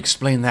 legs. How do you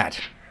explain that?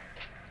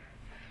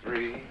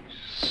 3,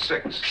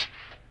 6.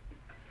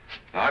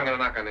 Now, I'm going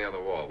to knock on the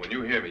other wall. When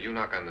you hear me, you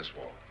knock on this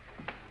wall.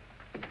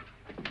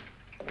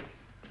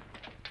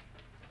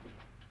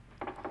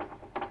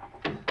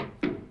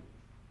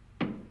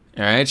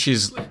 Alright,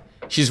 she's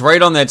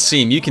right on that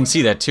seam. You can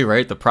see that too,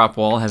 right? The prop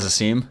wall has a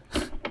seam.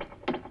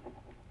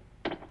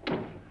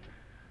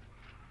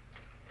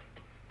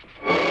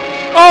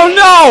 Oh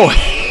no!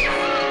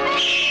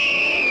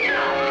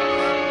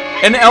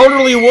 An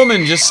elderly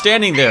woman just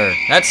standing there.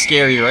 That's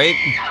scary, right?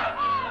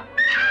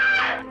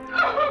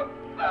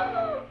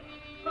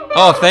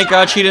 Oh, thank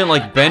God she didn't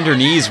like bend her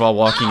knees while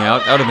walking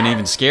out. That would have been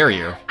even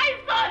scarier. I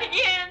saw it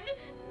again.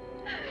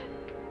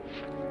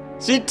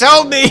 She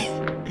told me.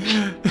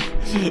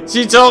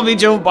 She told me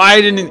Joe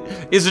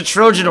Biden is a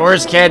Trojan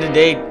horse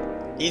candidate.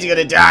 He's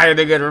gonna die and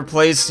they're gonna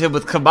replace him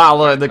with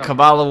Kamala and then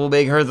Kamala will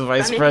make her the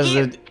vice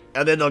president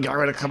and then they'll get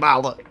rid of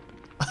Kamala.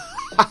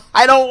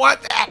 I don't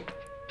want that.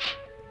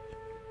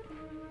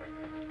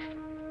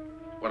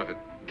 What if it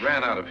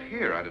ran out of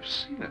here? I'd have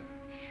seen it.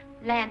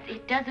 Lance,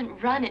 it doesn't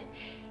run. It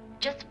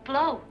just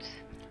floats.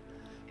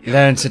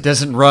 Lance, it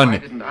doesn't Why run.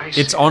 didn't I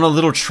see It's on a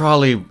little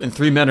trolley and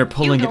 3 men are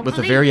pulling You it don't with a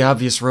believe very me.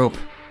 obvious rope.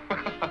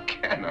 How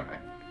can I?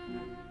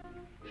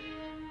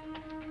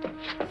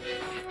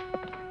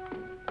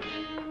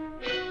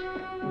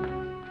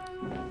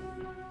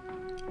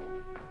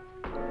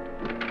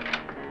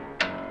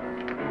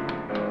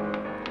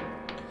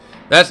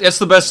 That's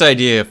the best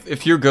idea.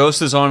 If your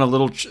ghost is on a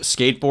little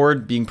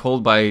skateboard being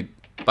pulled by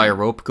a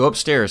rope, go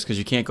upstairs because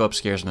you can't go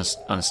upstairs on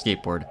a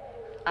skateboard.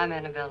 I'm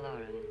Annabelle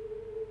Lauren.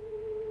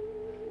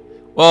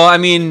 Well, I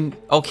mean,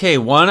 okay,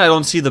 one, I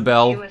don't see the You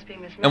bell. must be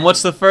Miss And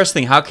what's the first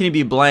thing? How can you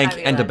be blank I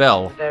and a realize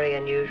bell? this is very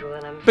unusual,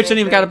 and I'm But you didn't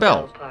even got a very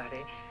bell. dull Party.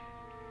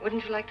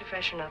 Wouldn't you like to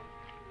freshen up?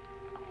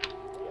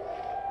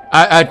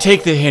 I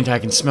take the hint. I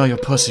can smell your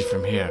pussy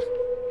from here.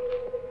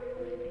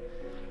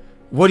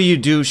 What do you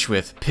douche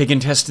with? Pig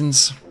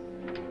intestines?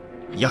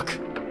 Yuck.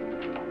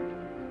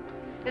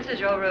 This is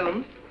your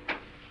room.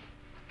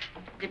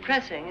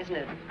 Depressing, isn't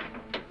it?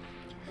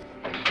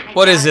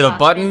 What is it, a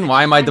button?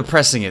 Why am I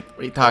depressing it? What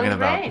are you talking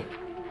Cold about? rain.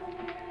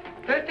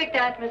 Perfect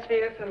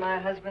atmosphere for my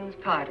husband's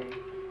party.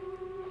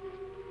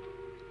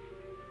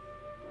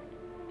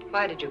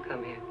 Why did you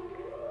come here?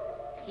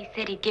 He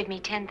said he'd give me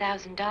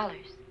 $10,000.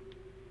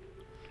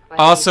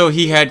 Also,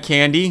 he had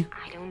candy.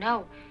 I don't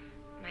know.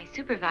 My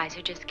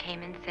supervisor just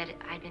came and said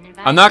I'd been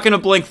invited. I'm not gonna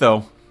blink,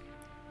 though.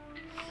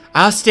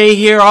 I'll stay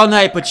here all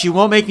night, but you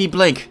won't make me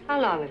blink. How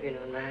long have you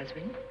known my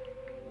husband?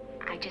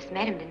 I just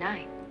met him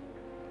tonight.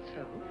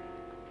 So?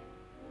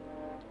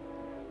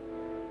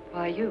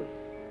 Why you?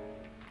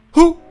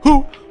 Who?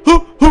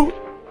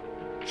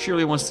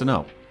 Shirley wants to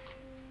know.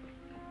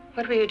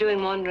 What were you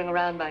doing wandering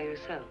around by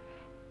yourself?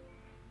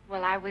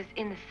 Well, I was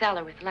in the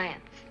cellar with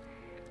Lance,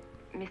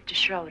 Mr.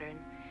 Schroeder, and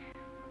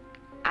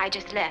I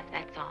just left,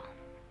 that's all.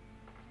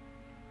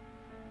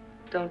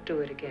 Don't do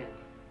it again.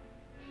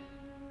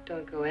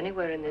 Don't go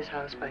anywhere in this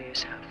house by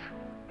yourself.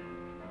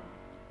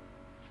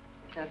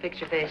 Now fix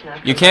your face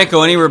now. You can't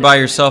go anywhere by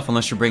yourself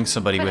unless you bring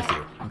somebody with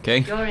you, okay?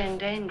 You're in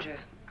danger.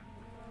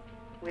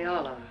 We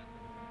all are.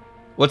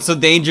 What's so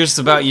dangerous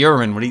about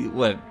urine?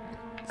 What?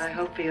 I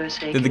hope for your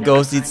sake. Did the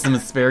ghost eat some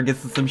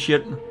asparagus and some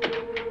shit?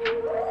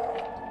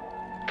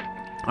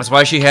 That's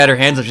why she had her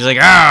hands up. She's like,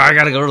 I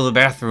gotta go to the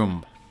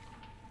bathroom.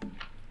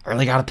 I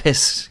really gotta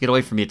piss. Get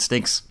away from me, it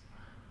stinks.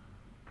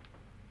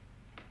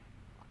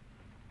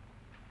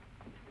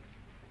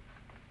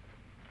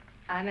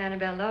 I'm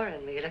Annabelle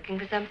Lauren. Were you looking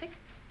for something?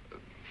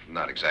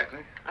 Not exactly.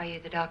 Are you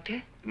the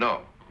doctor?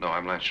 No,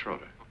 I'm Lance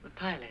Schroeder. The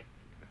pilot.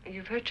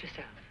 You've hurt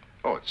yourself.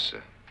 Oh, it's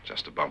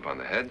just a bump on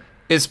the head.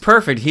 It's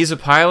perfect. He's a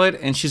pilot,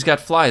 and she's got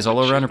flies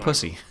all around her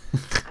pussy.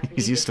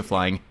 He's used to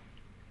flying.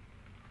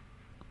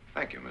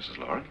 Thank you, Mrs.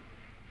 Lauren.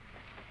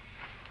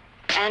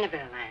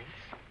 Annabelle Lance.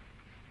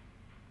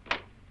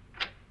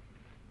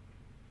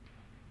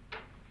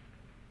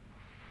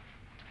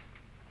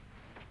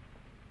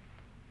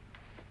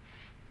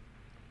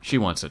 She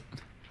wants it.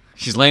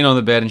 She's laying on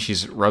the bed, and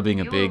she's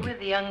rubbing a You big were with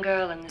the young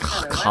girl in the cellar. Why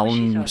was she so-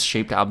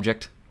 column-shaped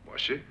object.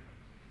 Was she?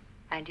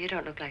 And you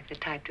don't look like the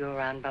type to go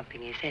around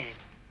bumping his head.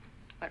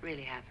 What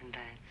really happened,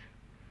 Lance?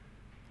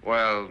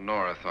 Well,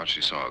 Nora thought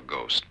she saw a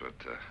ghost, but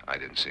I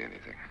didn't see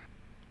anything.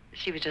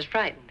 She was just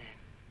frightened then.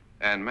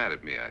 And mad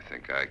at me, I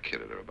think. I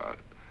kidded her about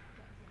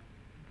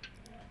it.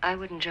 I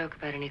wouldn't joke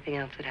about anything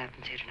else that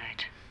happens here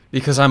tonight.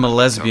 Because I'm a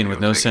lesbian with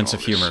no sense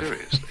of humor.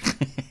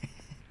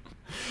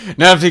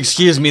 Now, if you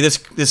excuse me, this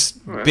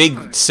big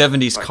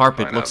 70s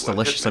carpet looks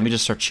delicious. Let me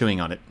just start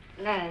chewing on it.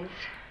 Lance.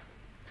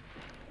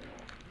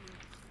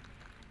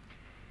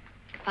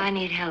 If I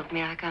need help,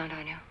 may I count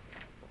on you?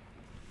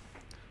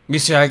 You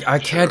see, I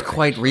can't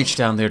quite reach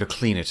down there to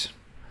clean it.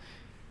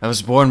 I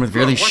was born with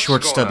really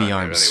short, stubby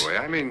arms. Anyway,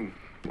 I mean,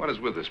 what is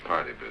with this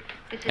party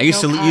bit? I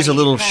used to use a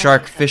little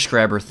shark fish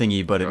grabber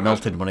thingy, but it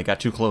melted when it got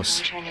too I close.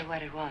 wish I knew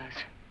what it was.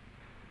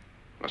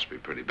 Must be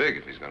pretty big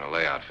if he's going to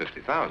lay out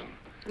 50,000.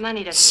 The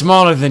money doesn't...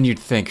 Smaller than you'd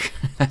think.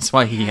 That's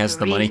why he There's has a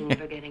the money. reason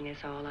for getting us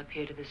all up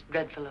here to this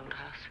dreadful old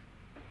house.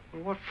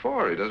 Well, what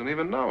for? He doesn't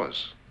even know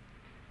us.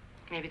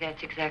 Maybe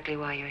that's exactly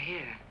why you're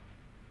here.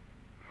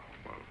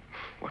 Well,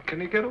 what can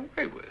he get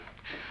away with?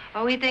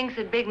 Oh, he thinks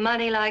that big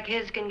money like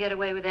his can get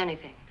away with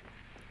anything.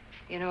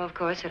 You know, of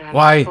course, that I'm the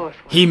Why, fourth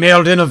one. he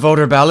mailed in a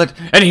voter ballot,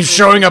 and he's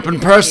showing up in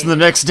person the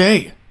next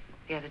day.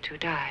 The other two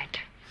died.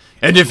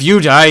 And if you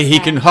die, he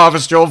can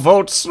harvest your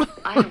votes.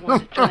 I don't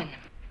want to join them.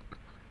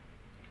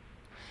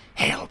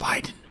 Hail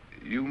Biden.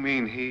 You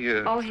mean he,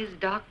 Oh, his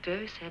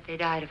doctor said they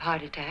died of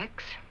heart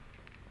attacks.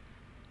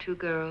 2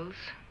 girls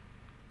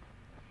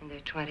in their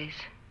 20s.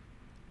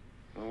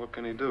 Well, what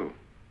can he do?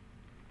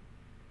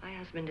 My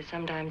husband is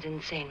sometimes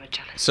insane with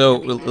jealousy. So,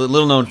 a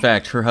little known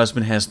fact, her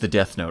husband has the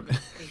death note.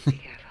 Please be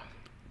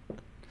careful.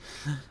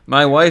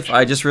 My wife,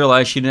 I just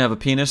realized she didn't have a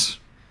penis.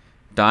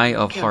 Die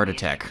of Kill heart me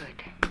if you attack.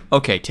 could.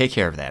 Okay, take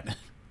care of that.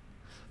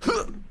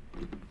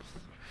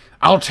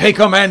 I'll take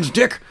a man's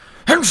dick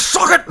and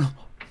suck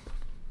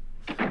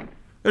it!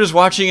 They're just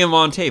watching him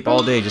on tape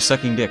all day, just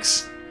sucking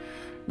dicks.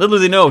 Little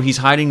do they know, he's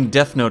hiding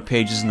Death Note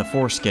pages in the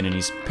foreskin and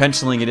he's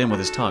penciling it in with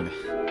his tongue.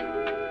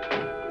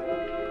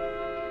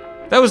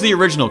 That was the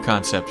original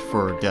concept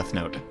for Death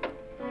Note.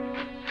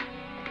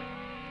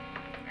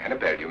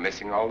 Annabelle, you're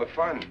missing all the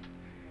fun.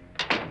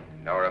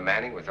 Nora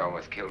Manning was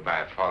almost killed by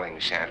a falling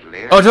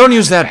chandelier. Oh, don't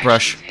use that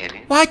brush.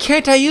 Why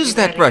can't I use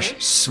that brush?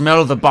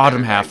 Smell the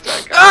bottom half.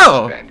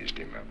 Oh!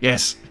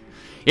 Yes.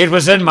 It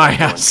was in my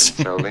ass.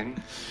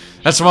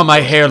 That's why my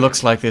hair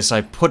looks like this.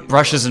 I put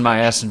brushes in my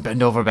ass and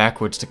bend over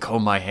backwards to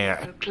comb my hair.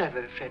 You're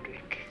clever,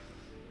 Frederick.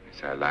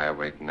 So I lie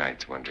awake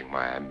nights wondering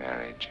why I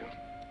married you.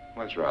 It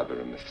was rather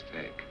a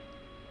mistake.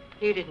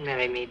 You didn't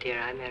marry me, dear.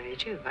 I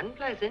married you.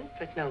 Unpleasant,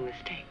 but no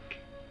mistake.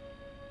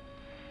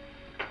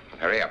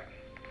 Hurry up.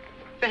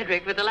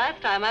 Frederick, for the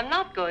last time, I'm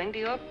not going to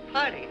your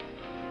party.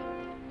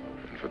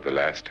 And for the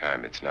last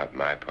time, it's not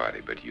my party,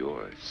 but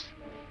yours.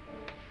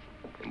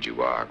 And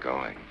you are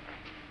going.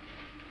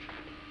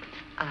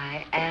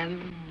 I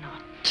am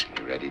not.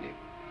 You ready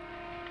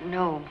to?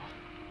 No.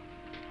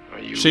 Are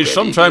you See, ready,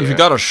 sometimes dear? you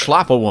gotta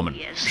slap a woman.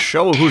 Yes.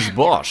 Show who's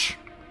boss.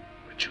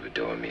 But you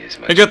adore me as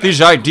much. They get as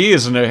these I-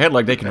 ideas in their head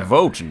like they can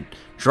vote and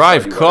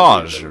drive You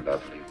cars are or a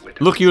lovely widow.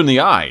 look you in the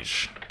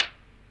eyes.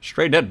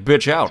 Straighten that bitch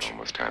It's out.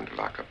 almost time to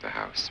lock up the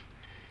house.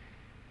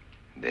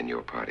 Then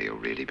your party will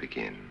really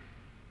begin.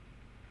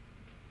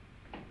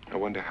 I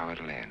wonder how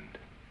it'll end.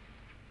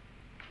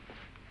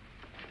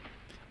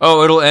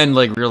 Oh, it'll end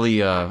like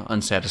really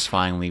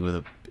unsatisfyingly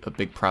with a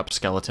big prop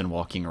skeleton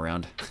walking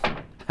around.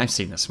 I've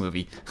seen this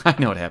movie. I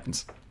know what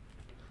happens.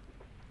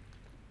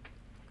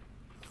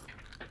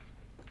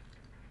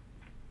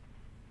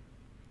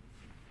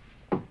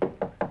 It's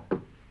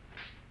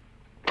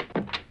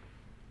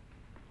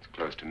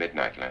close to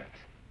midnight, Lance.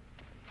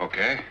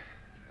 Okay.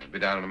 I'll be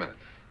down in a minute.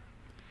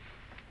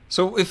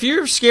 So if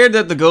you're scared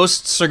that the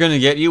ghosts are going to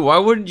get you, why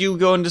wouldn't you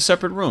go into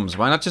separate rooms?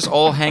 Why not just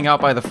all hang out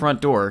by the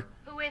front door,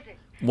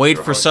 wait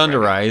for sun to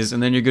rise,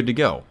 and then you're good to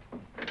go?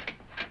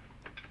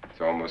 It's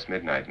almost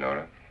midnight,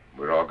 Nora.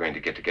 We're all going to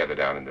get together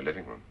down in the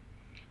living room.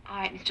 All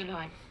right, Mr.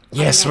 Lloyd.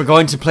 Yes, we're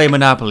going to play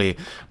Monopoly,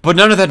 but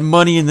none of that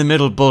money in the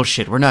middle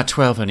bullshit. We're not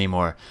 12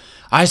 anymore.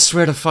 I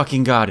swear to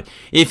fucking God,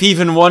 if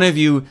even one of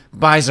you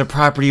buys a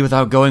property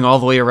without going all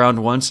the way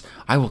around once,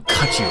 I will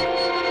cut you.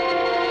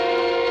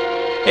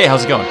 Hey,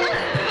 how's it going?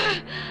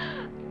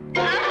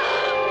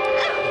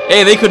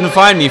 Hey, they couldn't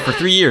find me for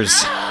 3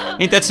 years.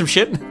 Ain't that some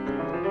shit?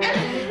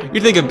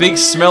 You'd think a big,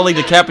 smelly,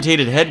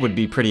 decapitated head would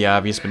be pretty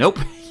obvious, but nope.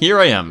 Here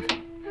I am.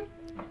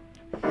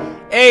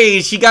 Hey,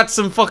 she got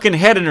some fucking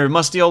head in her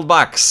musty old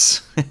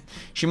box.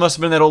 She must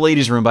have been in that old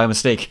lady's room by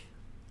mistake.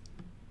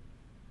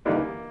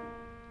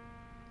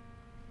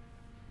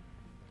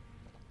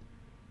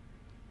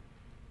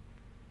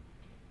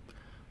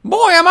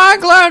 Boy, am I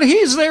glad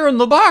he's there in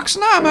the box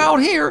and I'm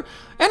out here,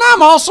 and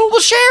I'm also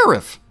the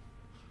sheriff.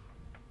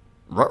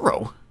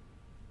 Ruh-roh.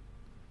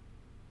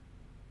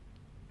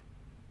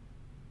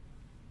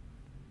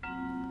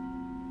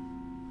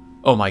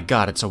 Oh my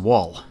God, it's a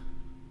wall.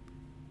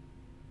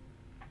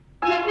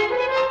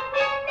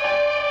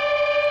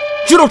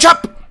 Judo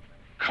chop!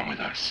 Come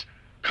with us.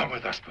 Come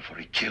with us before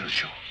he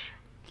kills you.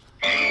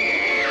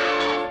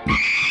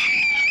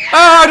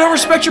 Ah, I don't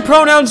respect your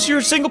pronouns. You're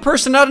a single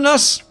person, not an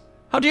us.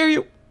 How dare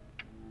you?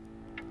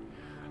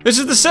 This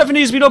is the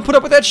 70s. We don't put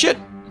up with that shit.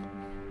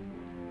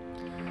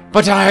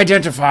 But I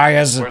identify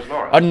as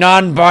a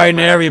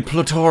non-binary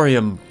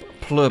plutorium.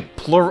 A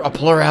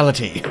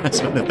plurality.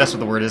 That's what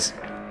the word is.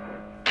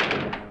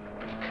 I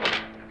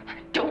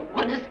don't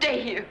want to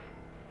stay here.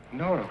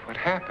 Nora, what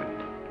happened?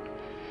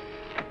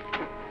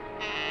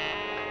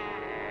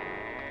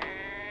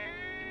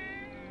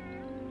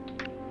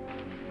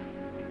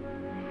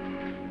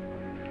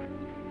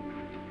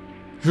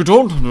 You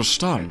don't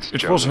understand.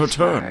 It was her Jonas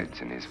turn.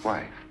 Smides and his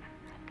wife.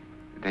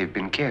 They've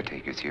been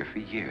caretakers here for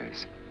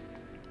years.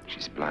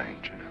 She's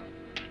blind, you know.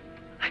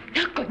 I'm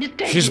not going to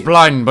stay She's here.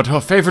 blind, but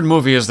her favorite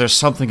movie is There's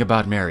Something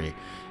About Mary.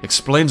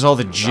 Explains all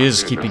the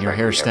jizz Doctor, it keeping looks your like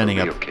hair we have standing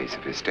a up. real case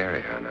of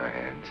hysteria on our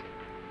hands.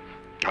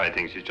 I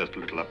think she's just a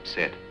little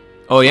upset.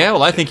 Oh yeah?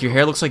 Well, I think your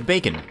hair looks like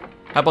bacon.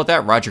 How about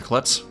that, Roger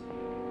Klutz?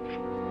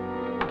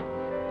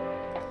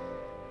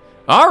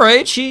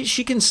 Alright, she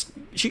can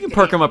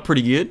perk him up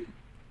pretty good.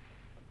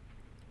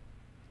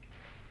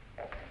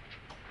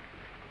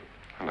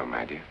 Hello,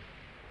 my dear.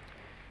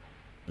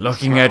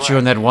 Looking at you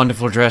in that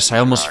wonderful dress, I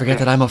almost forget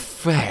that I'm a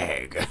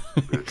fag.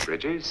 Ruth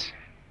Bridges,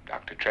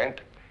 Dr.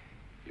 Trent.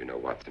 You know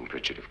Watson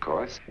Pritchard, of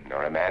course.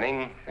 Nora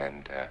Manning,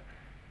 and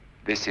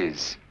this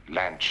is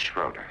Lance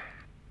Schroeder.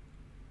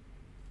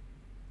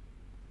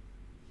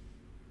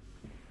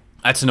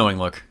 That's a knowing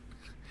look.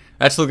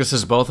 That's the look that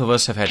says both of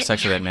us have had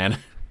sex with that man.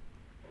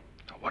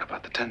 Now, what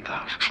about the 10,000?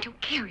 I don't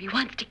care. He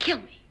wants to kill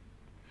me.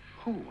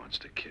 Who wants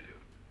to kill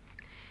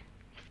you?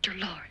 Mr.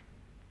 Lawrence.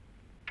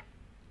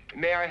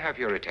 May I have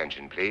your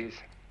attention, please?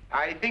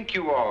 I think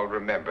you all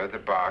remember the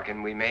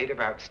bargain we made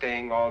about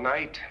staying all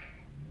night.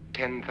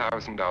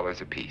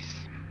 $10,000 apiece.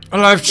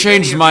 Well, I've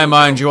changed my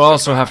mind. You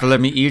also have to let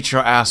me eat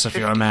your ass if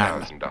you're a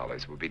man.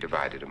 $50,000 will be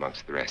divided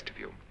amongst the rest of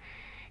you.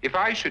 If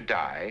I should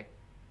die,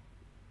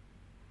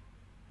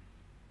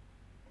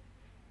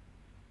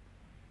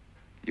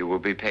 you will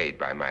be paid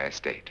by my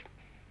estate.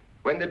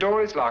 When the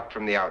door is locked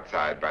from the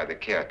outside by the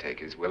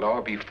caretakers, we'll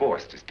all be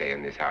forced to stay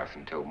in this house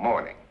until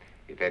morning.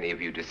 If any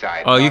of you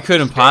decide Oh, you not to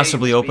couldn't stay,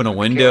 possibly speak open a with the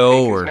window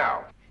caretakers or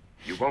now.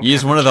 You won't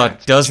use have one a of the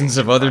chance to dozens change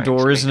of your other minds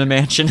doors in a later,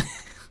 mansion.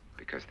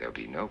 because there'll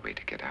be no way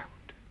to get out.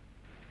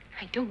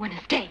 I don't want to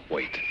stay.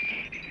 Wait.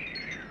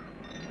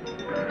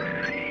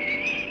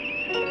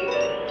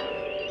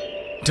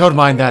 Don't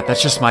mind that.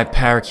 That's just my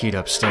parakeet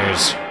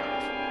upstairs.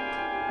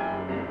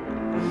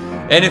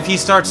 And if he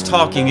starts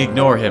talking,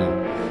 ignore him.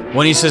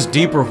 When he says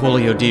deeper,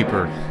 Julio,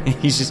 deeper,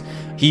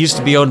 he used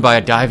to be owned by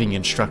a diving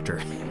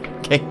instructor.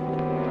 Okay?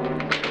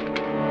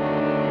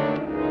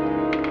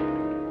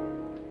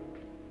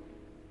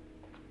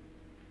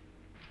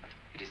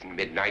 It isn't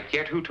midnight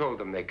yet. Who told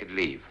them they could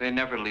leave? They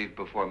never leave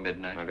before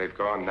midnight. Well, they've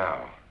gone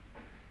now.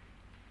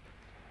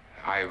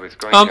 I was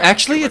going to ask you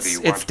Actually, whether you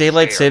it's want to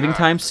daylight stay or saving not,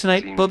 times but it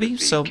tonight, seems Bubby, that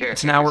the so it's an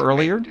caretakers hour have made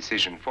earlier. a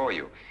decision for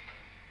you.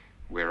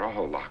 We're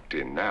all locked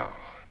in now.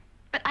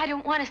 But I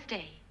don't want to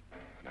stay.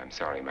 And I'm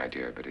sorry, my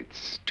dear, but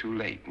it's too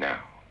late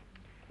now.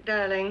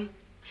 Darling.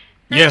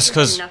 Yes,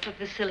 because, enough of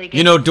the silly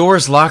you know, games.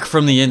 doors lock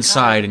from the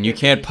inside, and you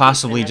can't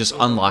possibly just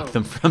unlock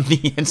them from the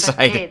But pay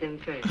inside. them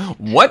first.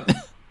 What?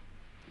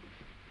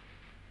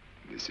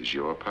 This is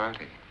your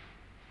party.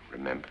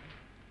 Remember?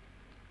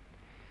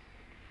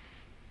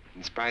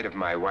 In spite of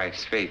my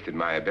wife's faith in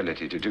my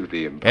ability to do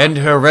the impossible. And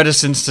her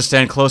reticence to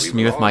stand close to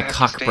me with my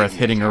cock breath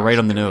hitting her right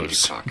on the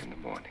nose.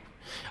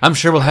 I'm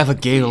sure we'll have a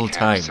gay old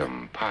time. We have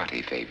some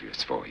party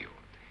favors for you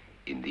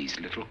in these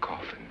little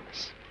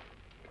coffins.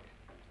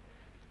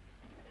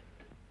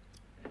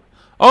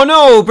 Oh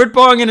no! Britt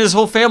Bong and his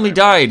whole family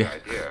died.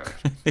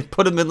 They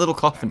put him in little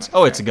coffins.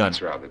 Oh, it's a gun.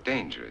 It's rather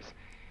dangerous.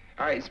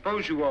 I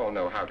suppose you all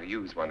know how to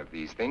use one of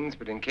these things,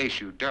 but in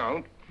case you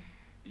don't,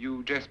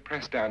 you just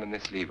press down on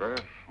this lever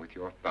with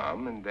your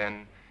thumb and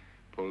then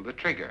pull the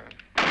trigger.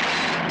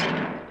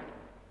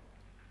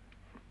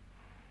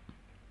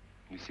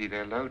 You see,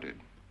 they're loaded.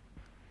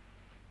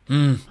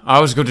 I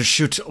was going to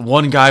shoot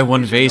one guy,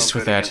 one vase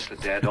with that. The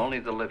dead, only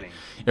the living.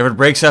 If it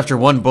breaks after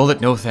one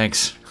bullet, no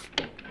thanks.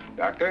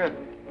 Doctor?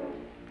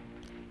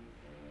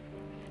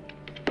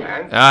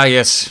 And? Ah,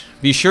 yes.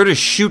 Be sure to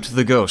shoot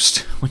the ghost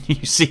when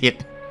you see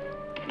it.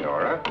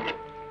 Nora?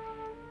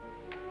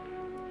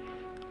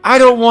 I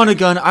don't want a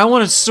gun. I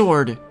want a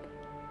sword.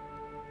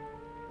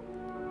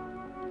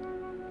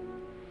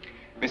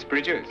 Miss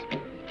Bridges?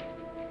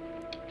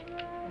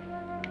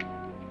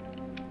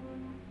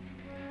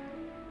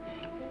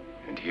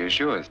 And here's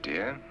yours,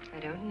 dear. I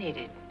don't need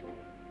it.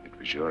 It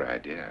was your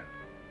idea.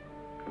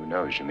 Who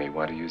knows, you may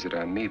want to use it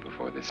on me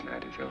before this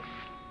night is over.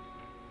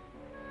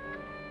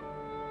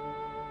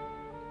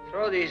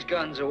 Throw these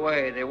guns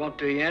away. They won't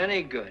do you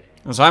any good.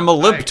 Because I'm a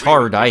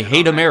libtard. I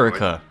hate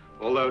America.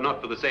 Although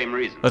not for the same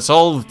reason. Let's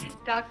all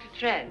Dr.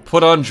 Trent,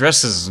 put on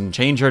dresses and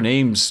change our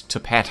names to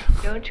Pat.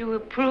 don't you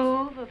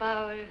approve of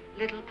our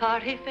little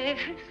party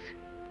favors?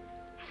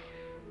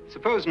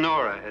 Suppose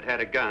Nora had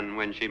had a gun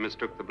when she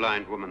mistook the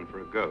blind woman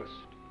for a ghost.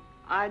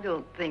 I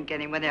don't think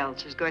anyone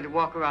else is going to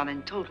walk around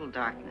in total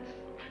darkness.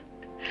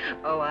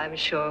 Oh, I'm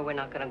sure we're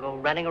not going to go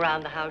running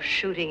around the house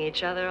shooting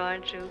each other,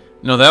 aren't you?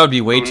 No, that would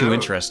be way Who too knows?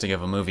 interesting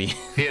of a movie.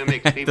 Fear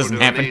makes That people doesn't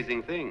do happen.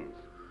 amazing things.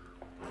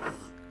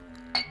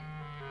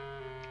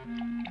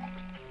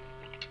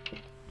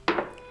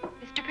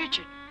 Mr.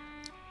 Pritchard,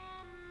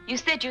 you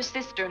said your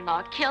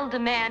sister-in-law killed a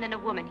man and a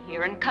woman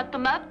here and cut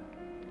them up?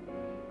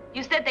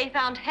 You said they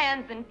found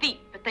hands and feet,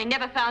 but they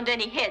never found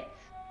any heads.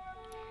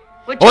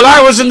 Well,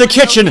 I was in the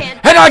kitchen,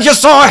 and I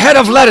just saw a head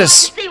of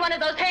lettuce! See one of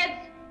those heads?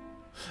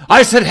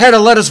 I said head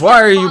of lettuce,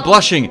 why are you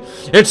blushing?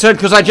 It said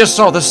because I just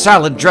saw the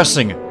salad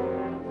dressing.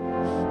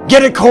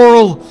 Get it,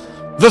 Coral?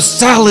 The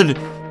salad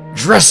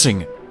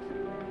dressing.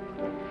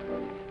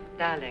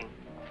 Darling,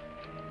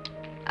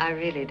 I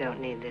really don't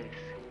need this.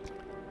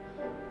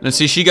 And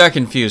see, she got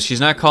confused. She's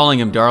not calling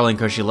him darling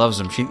because she loves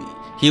him.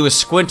 He was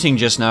squinting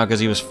just now because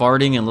he was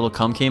farting and little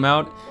cum came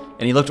out,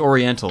 and he looked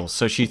oriental,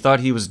 so she thought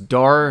he was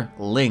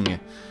Darling,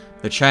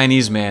 the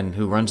Chinese man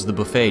who runs the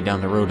buffet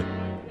down the road.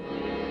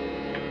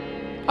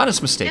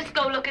 Honest mistake. Just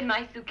go look in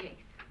my suitcase.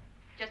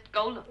 Just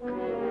go look.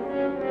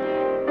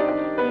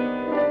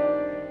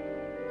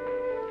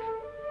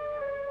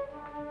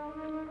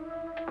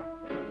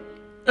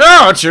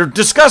 Oh, it's your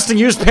disgusting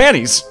used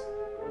panties.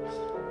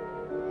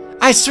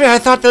 I swear I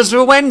thought those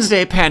were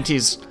Wednesday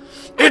panties.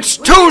 It's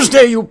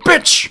Tuesday, you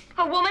bitch!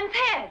 A woman's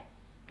head.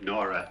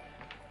 Nora,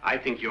 I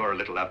think you're a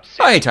little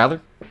upset. Oh, hey,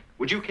 Tyler.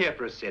 Would you care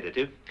for a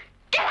sedative?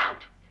 Get out!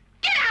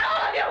 Get out,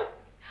 all of you! All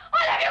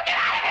of you, get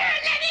out of here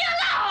and leave me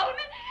alone!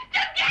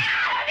 Just get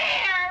out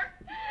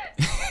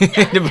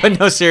of here! But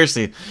no,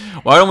 seriously.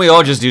 Why don't we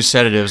all just do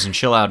sedatives and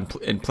chill out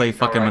and play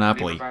fucking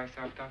Monopoly?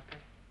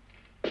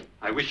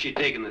 I wish she'd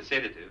taken the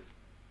sedative.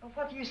 Well,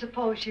 what do you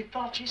suppose she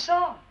thought she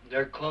saw?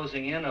 They're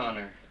closing in on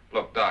her.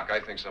 Look, Doc, I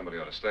think somebody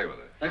ought to stay with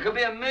her. There could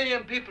be 1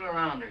 million people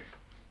around her.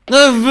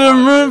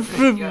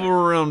 People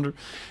around her.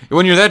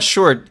 When you're that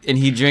short and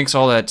he drinks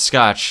all that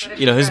scotch,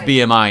 you know, his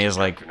BMI is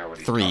like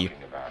 3.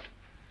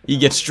 He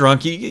gets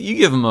drunk, you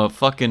give him a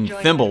fucking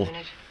thimble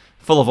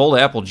full of old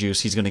apple juice,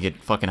 he's gonna get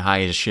fucking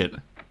high as shit.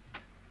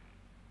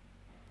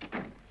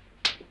 Do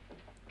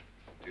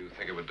you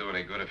think it would do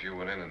any good if you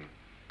went in and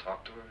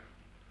talked to her?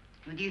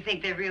 Well, do you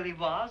think there really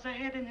was a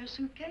head in her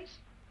suitcase?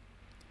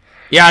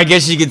 Yeah, I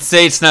guess you could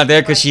say it's not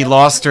there because she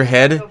lost her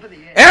head.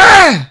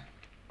 Ah!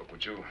 Look,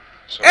 would you...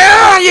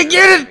 Ah, you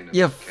get it?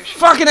 You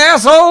fucking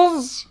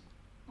assholes!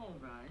 All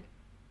right.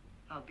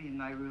 I'll be in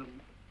my room.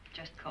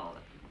 Just call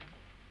it.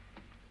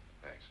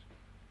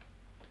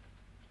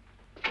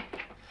 Thanks.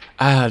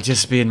 I'll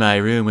just be in my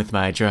room with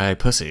my dry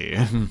pussy.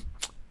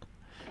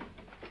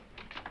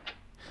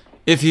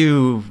 If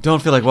you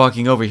don't feel like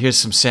walking over, here's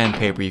some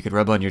sandpaper you could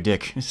rub on your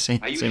dick.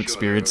 Same Are you sure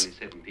experience.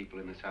 there are only 7 people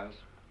in this house?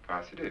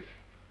 Positive.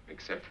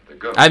 Except for the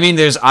ghost. I mean,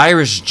 there's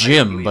Irish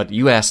Jim, but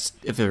you asked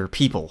if there were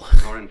people.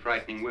 Nor in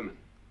frightening women.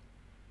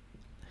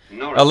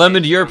 Nor A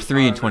Lemon to in Europe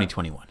 3 in far enough.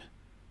 2021.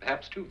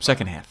 Perhaps too far.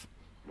 Second half.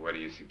 What do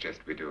you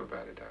suggest we do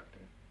about it, Doctor?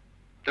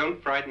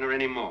 Don't frighten her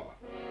anymore.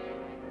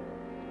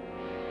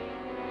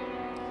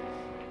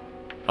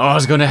 Oh, I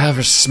was gonna have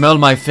her smell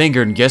my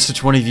finger and guess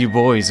which one of you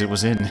boys it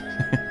was in.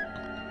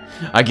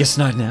 I guess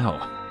not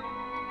now.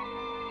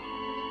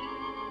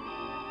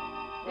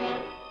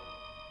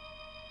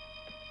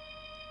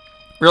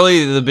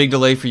 Really, the big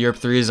delay for Europe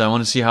 3 is I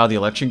want to see how the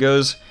election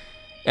goes,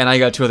 and I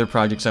got 2 other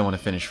projects I want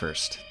to finish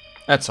first.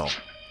 That's all.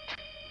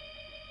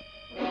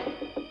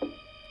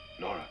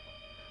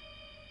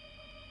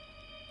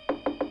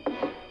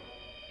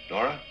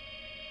 Nora?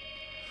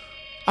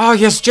 Ah,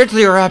 yes,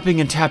 gently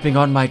rapping and tapping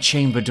on my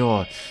chamber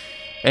door.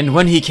 And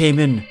when he came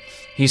in,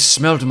 he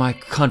smelled my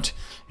cunt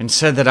and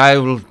said that I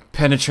will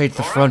penetrate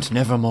the front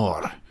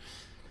nevermore.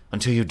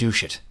 Until you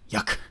douche it.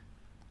 Yuck.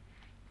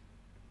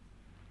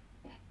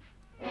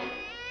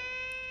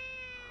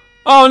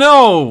 Oh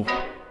no!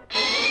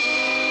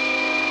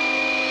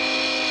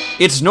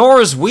 It's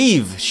Nora's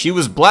weave. She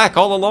was black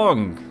all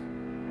along.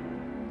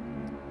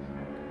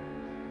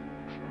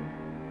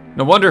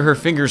 No wonder her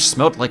fingers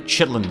smelt like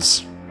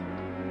chitlins.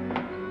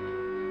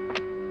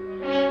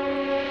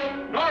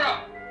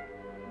 Nora!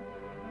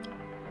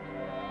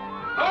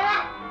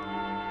 Nora!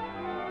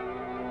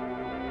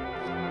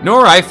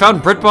 Nora, I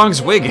found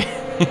Britbong's wig.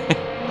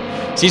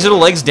 See his little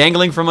legs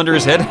dangling from under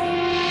his head?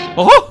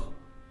 Oh!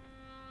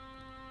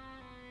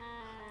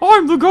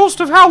 I'm the ghost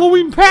of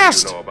Halloween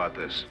past! You know about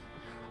this?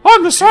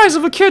 I'm the size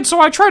of a kid, so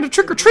I tried to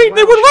trick-or-treat and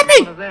they wouldn't let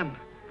me!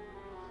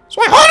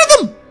 So I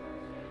haunted them!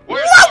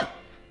 Where? Whoa!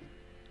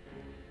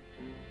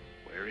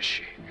 Where is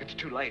she? It's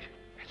too late.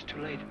 It's too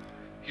late.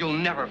 You'll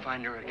never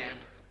find her again.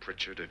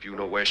 Pritchard, if you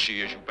know where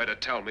she is, you better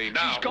tell me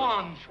now. She's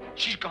gone.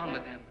 She's gone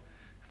with them.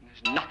 And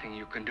there's nothing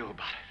you can do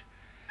about it.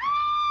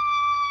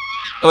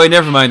 Oh wait,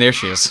 never mind, there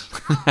she is.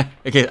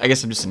 Okay, I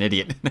guess I'm just an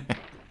idiot.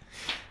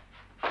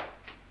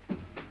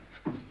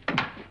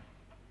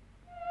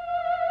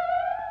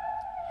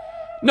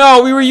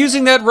 No, we were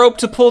using that rope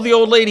to pull the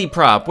old lady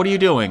prop. What are you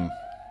doing?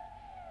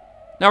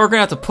 Now we're gonna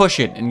have to push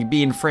it and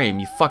be in frame.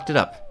 You fucked it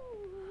up.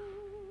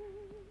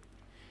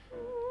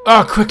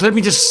 Oh, quick, let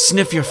me just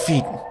sniff your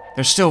feet.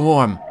 They're still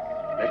warm.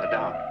 Let her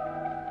down.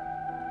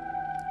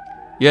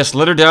 Yes,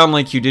 let her down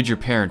like you did your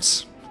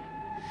parents.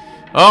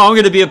 Oh, I'm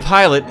gonna be a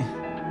pilot.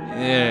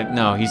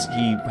 No, he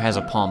has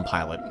a Palm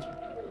Pilot.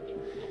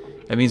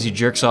 That means he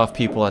jerks off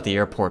people at the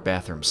airport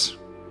bathrooms.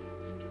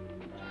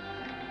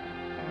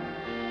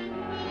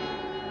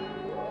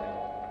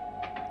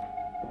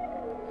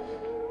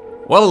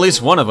 Well, at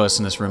least one of us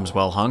in this room's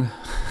well hung.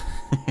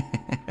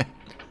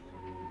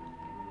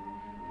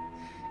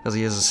 Because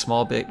he has a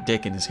small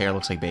dick and his hair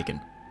looks like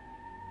bacon.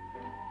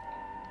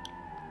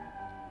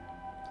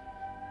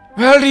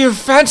 Well, do you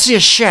fancy a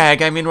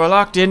shag? I mean, we're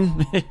locked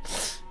in.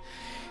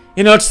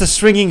 You know, it's the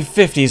swinging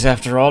 50s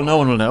after all. No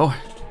one will know.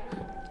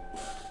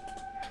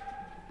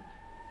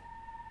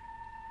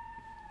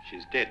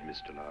 She's dead,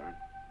 Mr. Lauren.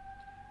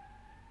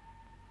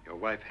 Your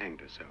wife hanged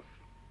herself.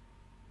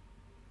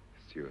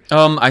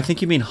 I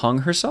think you mean hung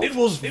herself? It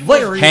was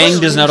very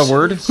Hanged is not a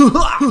word.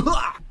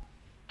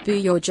 Boo,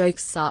 your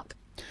jokes suck.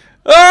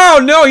 Oh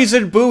no, he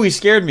said boo, he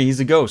scared me. He's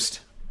a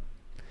ghost.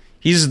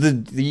 He's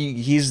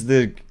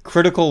the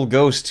critical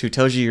ghost who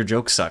tells you your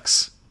joke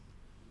sucks.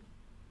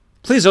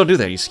 Please don't do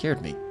that, you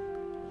scared me.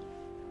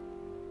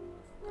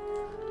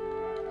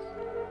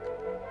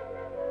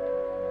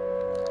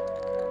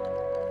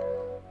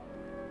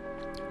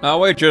 Now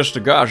wait just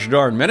a gosh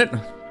darn minute.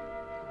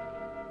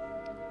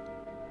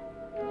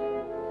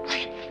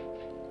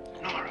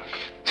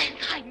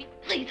 Hide me,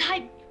 please,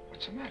 hide me.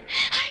 What's the matter?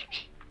 Hide me.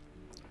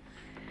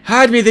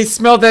 Hide me, they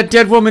smelled that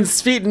dead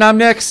woman's feet and I'm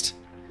next.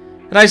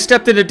 And I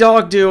stepped into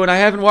dog dew and I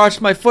haven't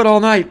washed my foot all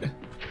night.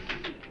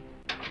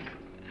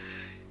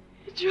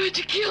 He tried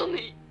to kill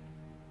me.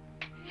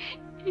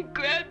 He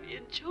grabbed me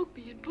and choked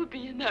me and put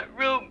me in that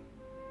room.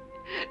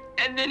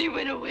 And then he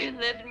went away and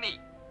left me.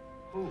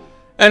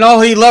 And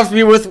all he left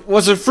me with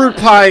was a fruit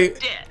pie.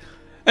 Dead.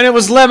 And it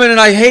was lemon and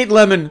I hate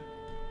lemon.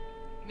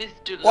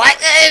 Mr. What?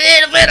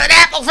 An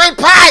apple fruit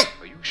pie!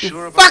 Are you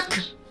sure about Fuck!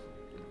 this?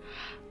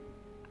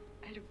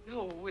 I don't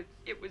know.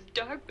 It was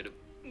dark, but it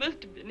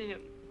must have been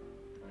him.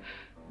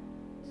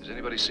 Has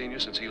anybody seen you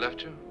since he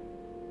left you?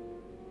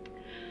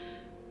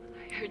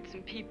 I heard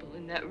some people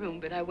in that room,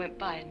 but I went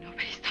by and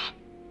nobody saw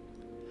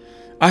me.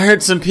 I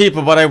heard some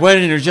people, but I went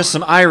in and there's just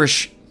some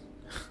Irish.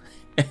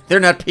 They're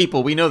not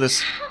people, we know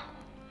this.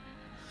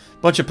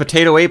 Bunch of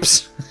potato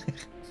apes.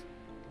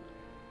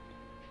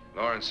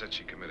 Lauren said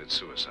she committed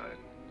suicide.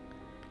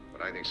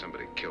 But I think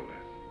somebody killed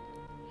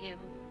her. Him.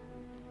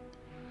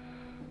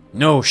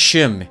 No,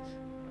 Shim.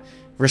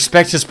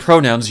 Respect his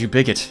pronouns, you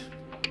bigot.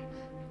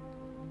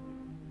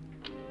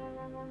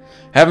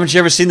 Haven't you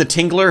ever seen The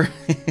Tingler?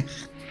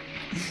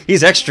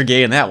 He's extra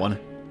gay in that one.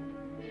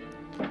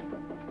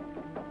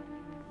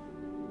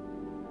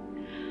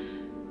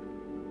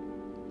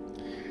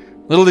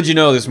 Little did you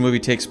know this movie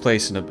takes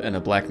place in a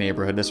black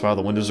neighborhood. That's why all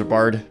the windows are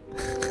barred.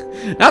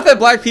 Not that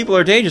black people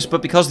are dangerous,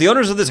 but because the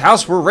owners of this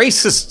house were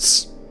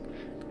racists.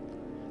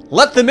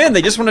 Let them in.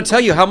 They just want to tell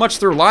you how much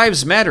their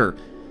lives matter.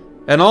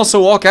 And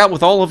also walk out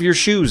with all of your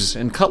shoes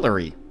and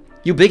cutlery.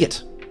 You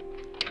bigot.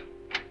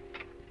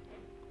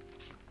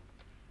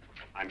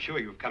 I'm sure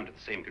you've come to the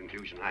same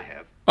conclusion I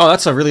have. Oh,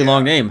 that's a really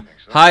long name.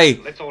 Hi.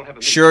 Let's all have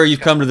a Sure, meeting.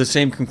 you've come to the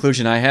same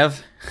conclusion I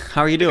have.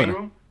 How are you doing?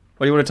 room?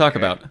 What do you want to talk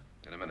about?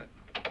 In a minute.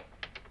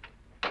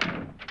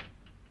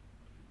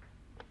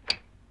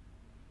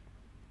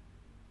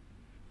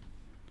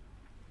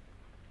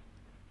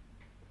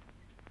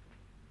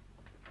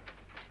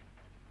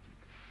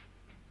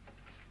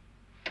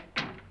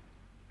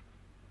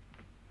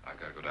 I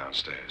gotta go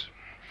downstairs.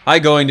 Hi,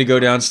 going to go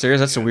downstairs.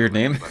 That's a weird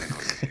name.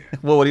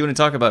 Well, what do you want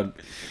to talk about?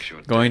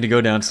 Going to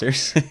go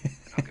downstairs.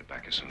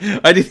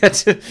 I do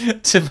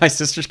that to my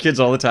sister's kids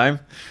all the time,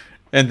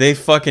 and they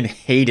fucking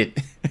hate it.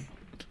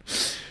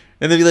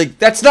 And they'll be like,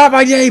 "That's not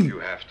my name." You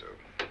have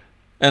to.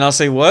 And I'll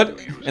say, "What?"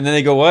 And then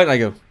they go, "What?" And I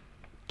go,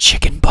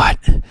 "Chicken butt."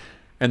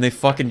 And they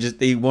fucking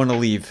they want to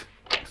leave.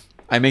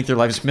 I make their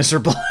lives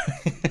miserable.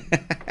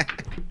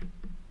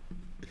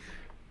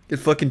 Get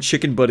fucking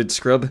chicken butted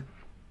scrub.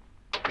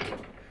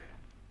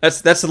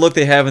 That's the look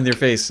they have in their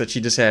face that she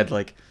just had.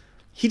 Like,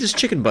 he just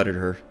chicken butted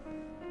her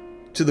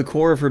to the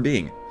core of her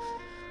being.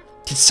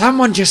 Did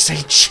someone just say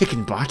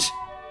chicken butt?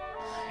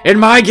 In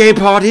my gay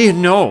party?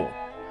 No.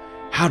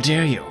 How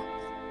dare you?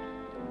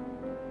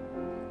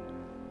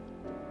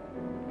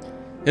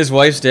 His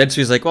wife's dead,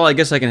 so he's like, well, I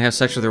guess I can have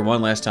sex with her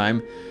one last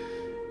time.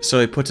 So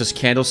he puts his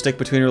candlestick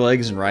between her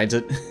legs and rides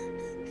it.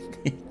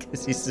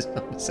 Because he's just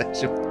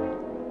homosexual.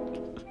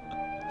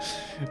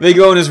 They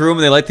go in his room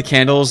and they light the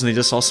candles and they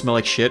just all smell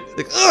like shit.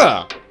 Like,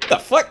 ugh! What the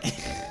fuck?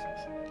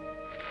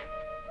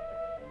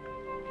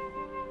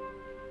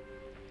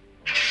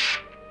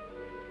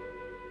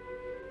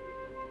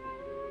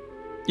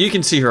 You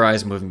can see her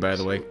eyes moving, by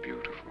the way. So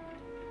beautiful.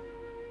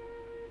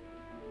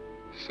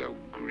 So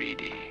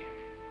greedy.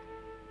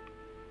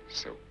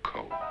 So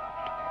cold.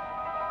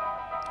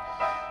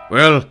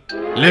 Well,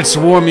 let's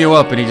warm you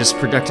up, and he just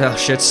projectile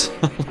shits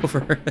all over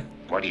her.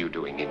 What are you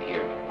doing in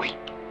here? Wait.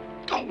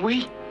 Don't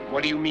wait.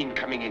 What do you mean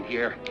coming in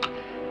here?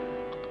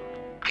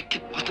 I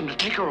didn't want them to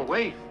take her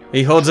away.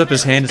 He holds up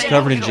his hand, it's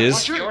covered in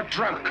jizz. You're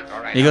drunk,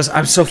 all right? He goes,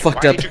 I'm so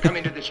fucked Why up. did you come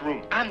into this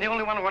room? I'm the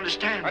only one who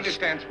understands.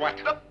 Understands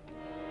what?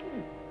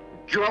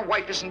 Your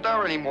wife isn't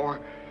there anymore.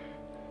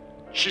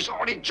 She's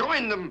already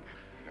joined them.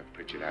 Look,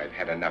 Bridget, I've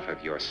had enough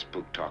of your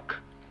spook talk.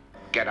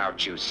 Get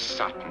out, you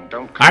sot, and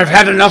don't come I've back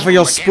had to enough this of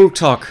your room again. spook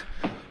talk.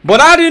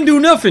 But I didn't do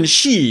nothing,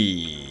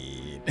 shit.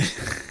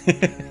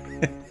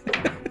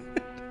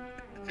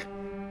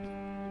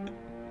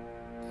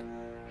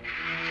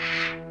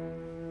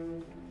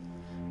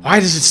 Why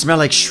does it smell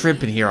like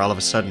shrimp in here all of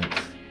a sudden?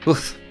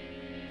 Oof.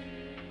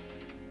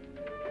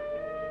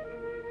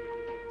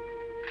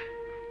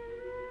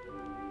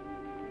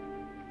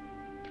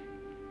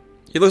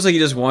 It looks like he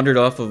just wandered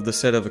off of the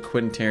set of a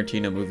Quentin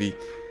Tarantino movie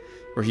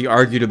where he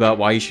argued about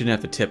why you shouldn't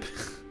have to tip.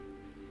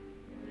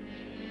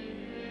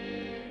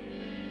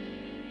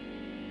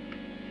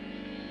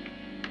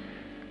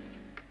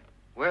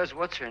 Where's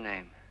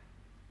what's-her-name?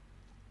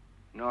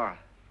 Nora.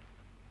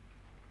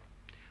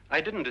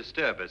 I didn't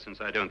disturb her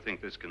since I don't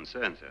think this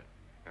concerns her.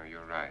 No,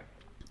 you're right.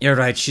 You're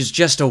right, she's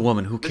just a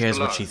woman. Who cares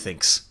what she Lawrence.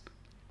 thinks?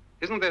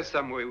 Isn't there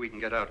some way we can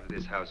get out of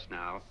this house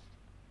now?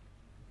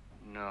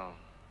 No,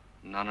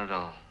 none at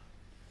all.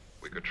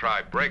 We could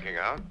try breaking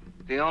out.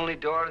 The only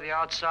door to the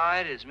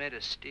outside is made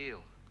of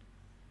steel.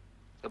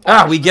 The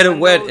Ah, bars we and get it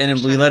windows wet are and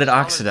we set let of it solid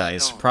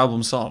oxidize. stone.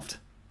 Problem solved.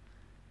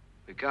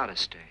 We gotta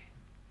stay.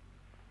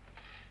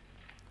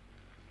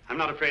 I'm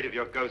not afraid of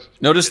your ghosts.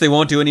 Notice they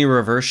won't do any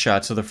reverse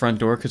shots of the front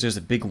door because there's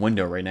a big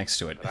window right next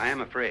to it. But I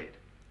am afraid.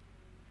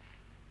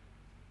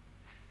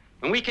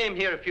 When we came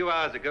here a few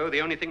hours ago,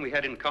 the only thing we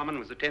had in common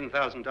was the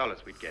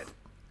 $10,000 we'd get.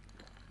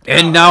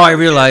 And now I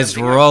realized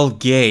we're all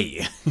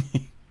gay.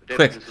 The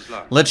Quick, dead Mrs.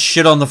 Lawrence. let's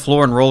shit on the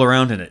floor and roll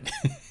around in it.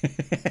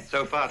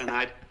 So far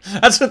tonight,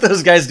 That's what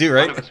those guys do, one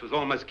right? of us was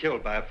almost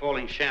killed by a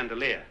falling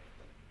chandelier.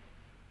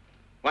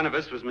 One of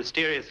us was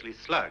mysteriously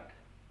slugged.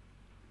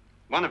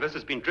 One of us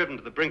has been driven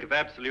to the brink of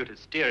absolute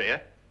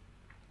hysteria.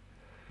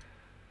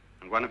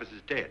 And one of us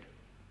is dead.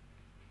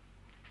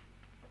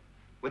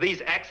 Were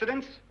these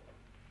accidents?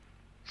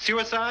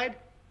 Suicide?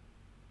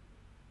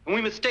 And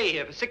we must stay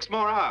here for 6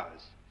 more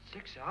hours.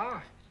 6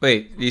 hours?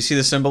 Wait, do you see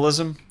the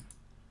symbolism?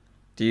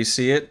 Do you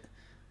see it?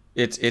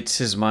 It's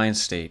his mind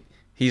state.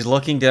 He's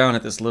looking down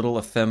at this little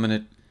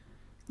effeminate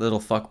little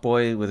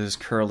fuckboy with his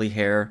curly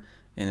hair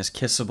and his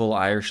kissable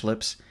Irish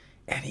lips,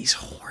 and he's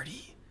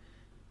horny.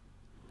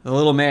 The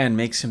little man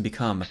makes him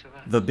become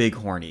the big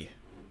horny.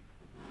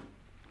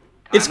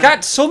 It's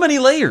got so many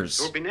layers.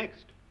 Who'll be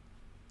next?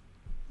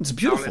 It's How will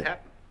beautiful. it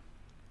happen?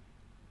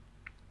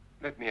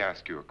 Let me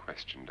ask you a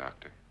question,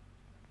 Doctor.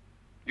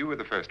 You were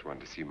the first one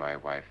to see my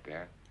wife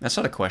there. That's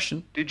not a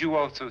question. Did you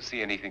also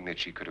see anything that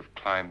she could have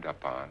climbed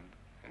up on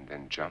and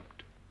then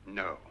jumped?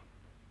 No.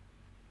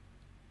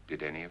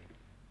 Did any of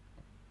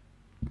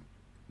you?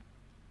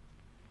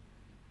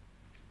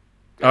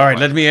 All right,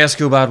 let me ask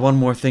you about one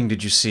more thing.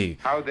 Did you see?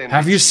 How then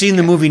Have did you she seen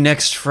the get- movie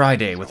Next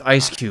Friday with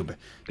Ice Cube?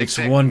 It's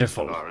Exactly,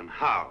 wonderful. Mr. Lauren.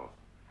 How?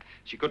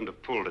 She couldn't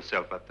have pulled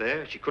herself up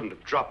there. She couldn't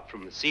have dropped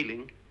from the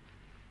ceiling.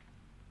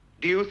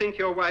 Do you think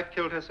your wife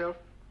killed herself?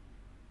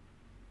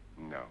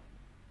 No.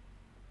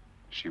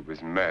 She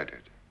was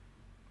murdered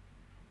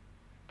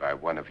by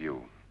one of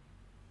you.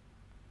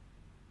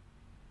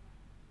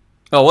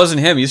 Oh, it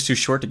wasn't him. He was too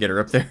short to get her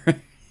up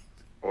there.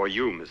 Or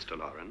you, Mr.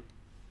 Lauren?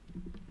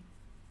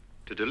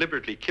 To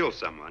deliberately kill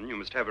someone, you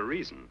must have a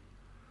reason.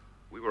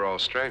 We were all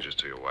strangers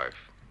to your wife.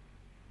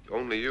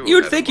 Only you.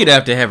 You'd think you'd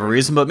have to have a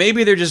reason, but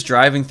maybe they're just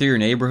driving through your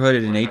neighborhood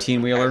in an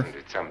 18-wheeler.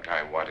 Hasn't at some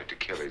time wanted to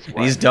kill his wife.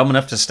 And he's dumb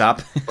enough to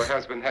stop. My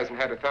husband hasn't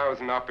had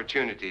 1,000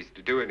 opportunities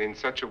to do it in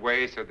such a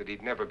way so that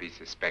he'd never be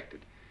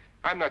suspected.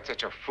 I'm not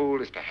such a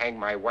fool as to hang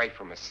my wife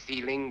from a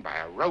ceiling by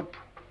a rope.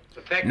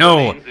 The fact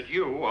No, remains that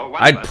you or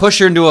one of I'd us push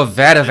her into a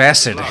vat of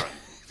acid. Laura.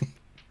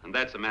 And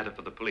that's a matter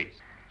for the police.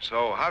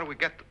 So how do we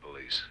get the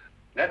police?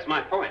 That's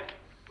my point.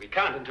 We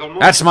can't until morning.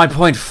 That's my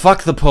point.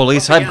 Fuck the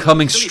police. I'm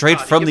coming straight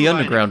from the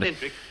underground.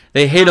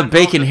 They hate a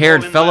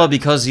bacon-haired fella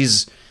because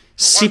he's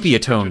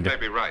sepia-toned. You may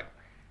be right.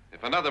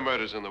 If another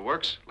murder's in the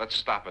works, let's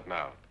stop it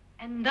now.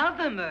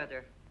 Another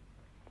murder.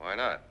 Why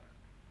not?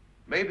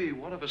 Maybe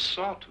one of us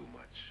saw too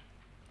much.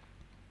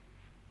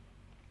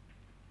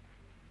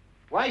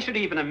 Why should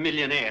even a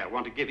millionaire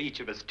want to give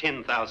each of us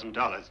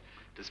 $10,000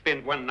 to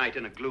spend one night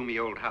in a gloomy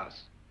old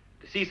house?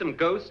 To see some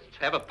ghosts,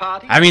 have a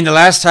party? I mean, the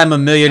last time a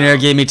millionaire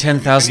gave me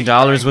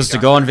 $10,000 was to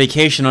go on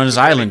vacation on his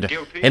island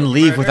and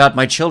leave without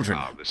my children.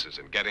 Oh, this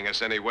isn't getting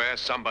us anywhere.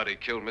 Somebody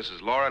killed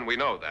Mrs. Laura, and we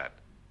know that.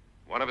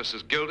 One of us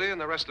is guilty, and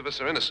the rest of us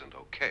are innocent,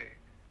 okay.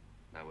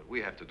 Now, what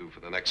we have to do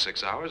for the next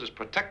 6 hours is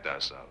protect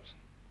ourselves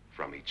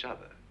from each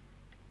other.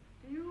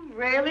 You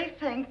really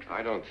think?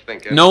 I don't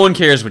think... No one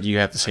cares what you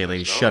have to say,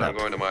 lady. So Shut I'm up.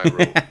 going to my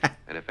room,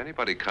 and if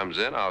anybody comes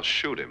in, I'll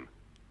shoot him.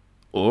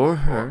 Or Or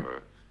her.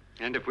 her.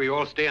 And if we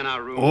all stay in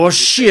our room... Or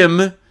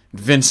shim,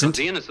 Vincent.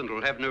 The innocent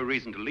will have no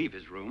reason to leave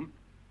his room.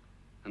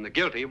 And the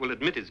guilty will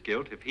admit his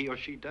guilt if he or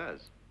she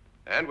does.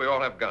 And we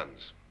all have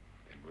guns.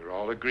 And we're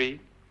all agreed.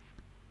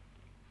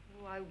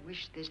 Oh, I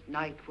wish this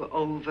night were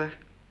over.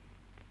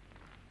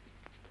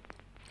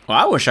 Well,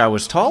 I wish I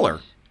was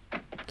taller.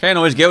 Can't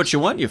always get what you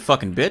want, you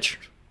fucking bitch.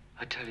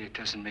 I tell you, it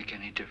doesn't make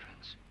any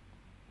difference.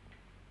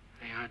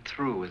 They aren't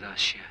through with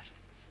us yet.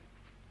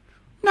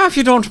 Now, if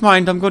you don't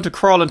mind, I'm going to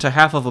crawl into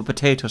half of a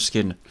potato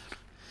skin.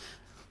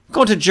 I'm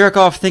going to jerk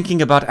off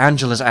thinking about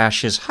Angela's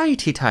ashes.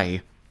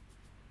 Hi-ti-ti.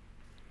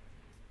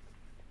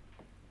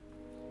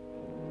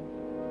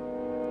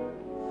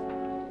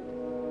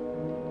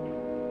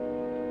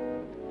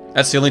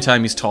 That's the only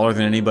time he's taller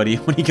than anybody,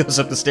 when he goes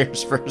up the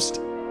stairs first.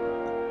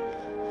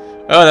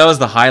 Oh, that was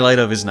the highlight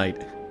of his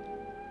night.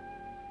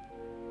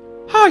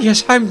 Ah,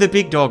 yes, I'm the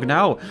big dog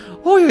now.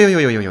 Oi, oi,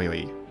 oi, oi, oi,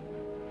 oi.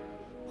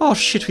 Oh,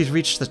 shit, we've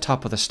reached the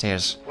top of the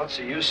stairs. What's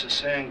the use of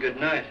saying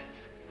goodnight?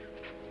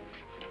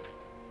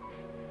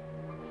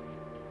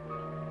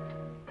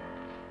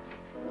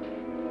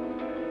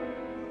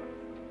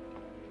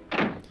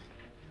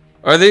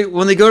 Are they,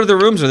 when they go to the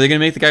rooms, are they going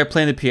to make the guy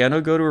playing the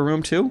piano go to a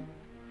room too?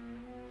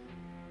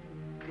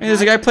 Hey,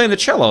 there's a guy playing the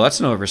cello. That's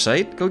an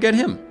oversight. Go get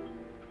him.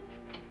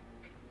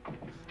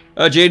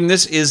 Jaden,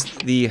 this is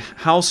The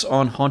House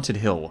on Haunted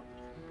Hill.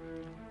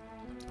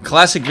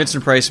 Classic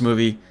Vincent Price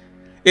movie.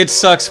 It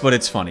sucks, but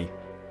it's funny.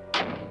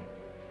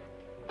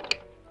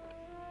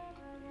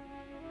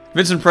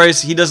 Vincent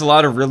Price, he does a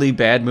lot of really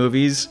bad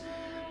movies,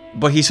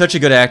 but he's such a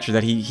good actor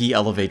that he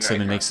elevates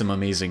them and makes them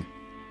amazing.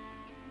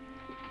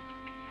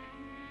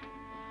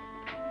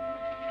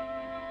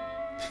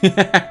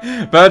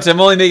 But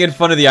I'm only making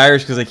fun of the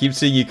Irish because I keep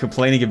seeing you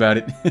complaining about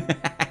it.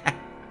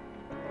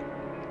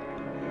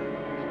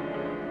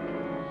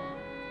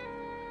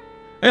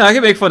 Yeah, I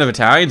can make fun of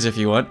Italians if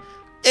you want.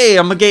 Hey,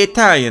 I'm a gay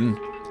Italian.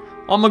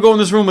 I'm gonna go in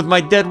this room with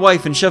my dead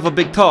wife and shove a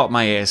big taw up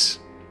my ass.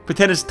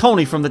 Pretend it's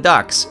Tony from the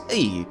docks.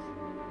 Hey.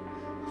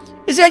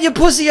 Is that your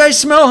pussy I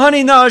smell,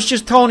 honey? No, it's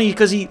just Tony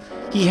because he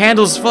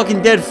handles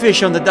fucking dead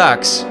fish on the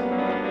docks.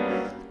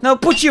 Now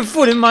put your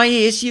foot in my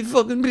ass, you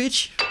fucking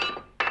bitch.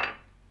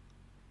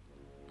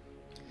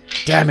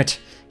 Damn it.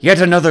 Yet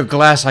another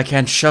glass I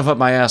can't shove up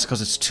my ass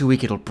because it's too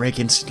weak, it'll break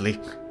instantly.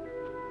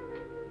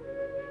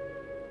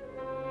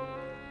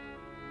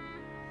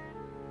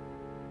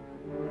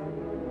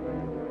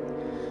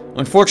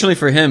 Unfortunately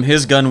for him,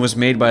 his gun was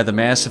made by the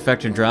Mass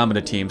Effect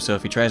Andromeda team, so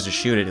if he tries to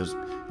shoot it,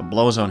 it'll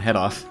blow his own head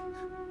off.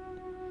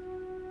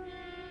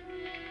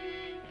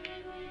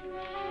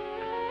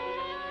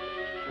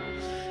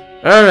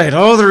 Alright,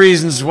 all the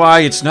reasons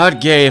why it's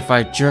not gay if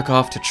I jerk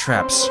off to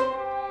traps.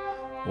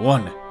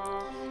 1.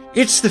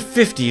 It's the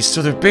 50s,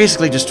 so they're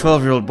basically just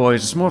 12-year-old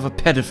boys. It's more of a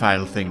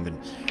pedophile thing than...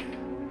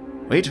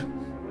 Wait.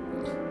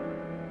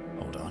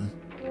 Hold on.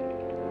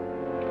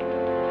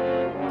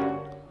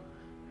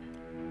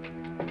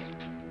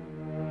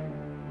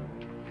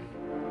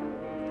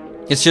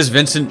 It's just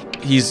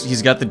Vincent,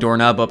 he's got the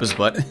doorknob up his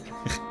butt.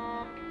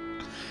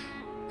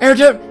 Hey,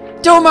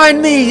 don't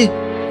mind me!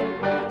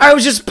 I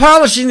was just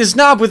polishing this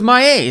knob with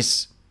my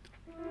ace.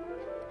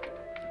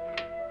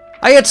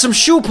 I had some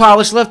shoe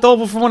polish left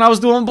over from when I was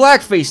doing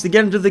blackface to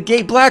get into the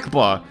gay black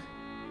bar.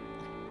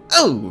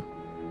 Oh!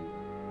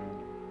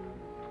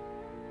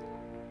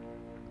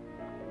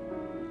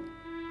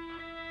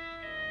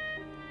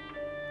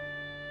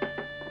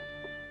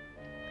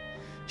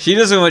 She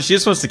doesn't want, she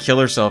just wants to kill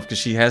herself because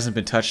she hasn't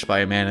been touched by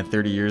a man in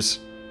 30 years.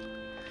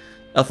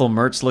 Ethel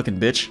Mertz looking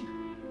bitch.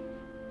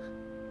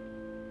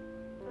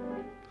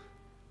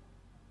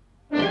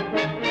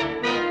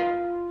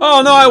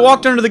 Oh no, I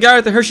walked under the guy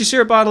with the Hershey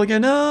syrup bottle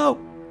again. No!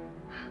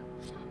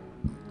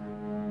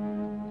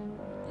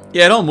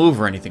 Yeah, don't move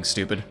or anything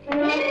stupid.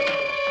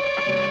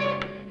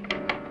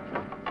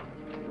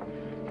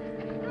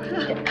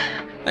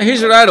 Now,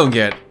 here's what I don't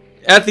get.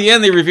 At the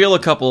end, they reveal a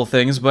couple of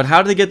things, but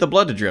how did they get the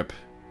blood to drip?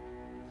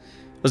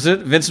 Was it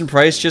Vincent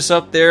Price just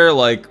up there,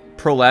 like,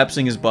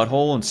 prolapsing his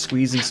butthole and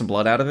squeezing some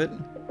blood out of it?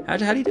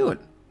 How'd he do it?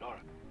 Nora,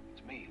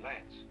 it's me,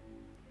 Lance.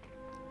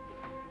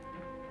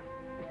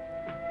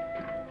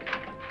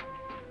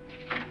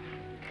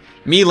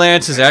 Me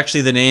Lance is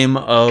actually the name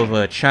of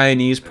a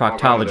Chinese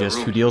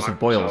proctologist who deals with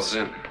boils.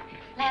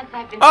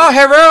 Oh,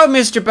 hello,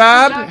 Mr.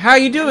 Bob. How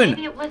you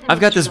doing? I've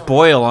got this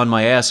boil on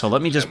my asshole.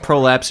 Let me just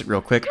prolapse it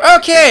real quick.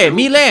 Okay,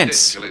 me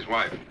Lance.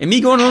 And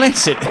me going to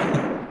lance it.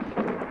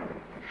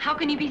 How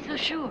can you be so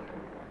sure?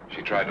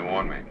 She tried to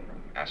warn me,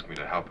 asked me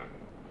to help her.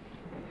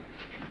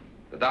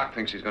 The doc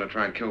thinks he's going to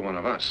try and kill one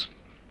of us.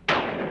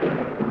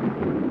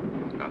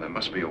 Now, there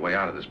must be a way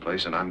out of this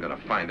place, and I'm going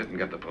to find it and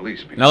get the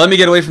police. Now let me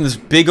get away from this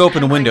big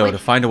open window to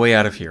find a way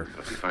out of here.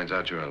 If he finds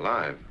out you're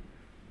alive...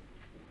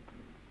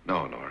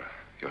 No, Nora.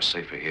 You're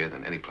safer here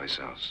than any place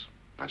else.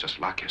 Now just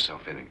lock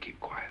yourself in and keep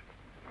quiet.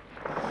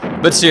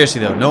 But seriously,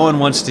 though, no one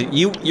wants to...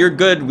 You're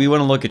good. We want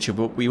to look at you,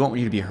 but we want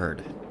you to be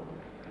heard.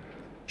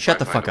 Shut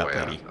the fuck up,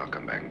 Eddie. I'll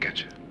come back and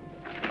get you.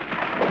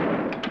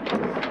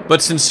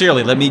 But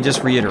sincerely, let me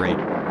just reiterate.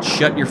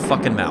 Shut your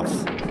fucking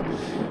mouth.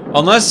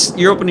 Unless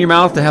you're opening your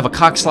mouth to have a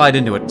cock slide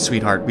into it,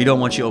 sweetheart. We don't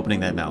want you opening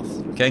that mouth,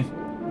 okay?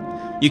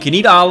 You can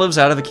eat olives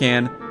out of a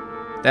can.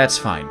 That's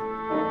fine.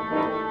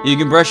 You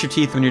can brush your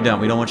teeth when you're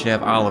done. We don't want you to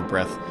have olive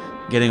breath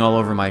getting all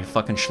over my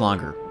fucking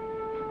schlonger.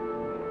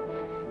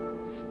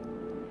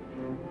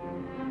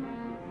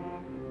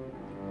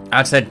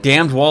 That's that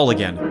damned wall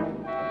again.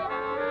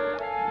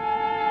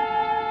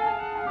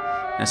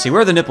 Now see,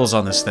 where are the nipples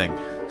on this thing?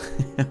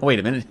 Wait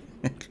a minute.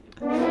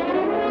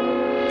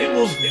 It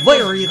was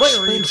very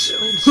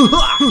expensive.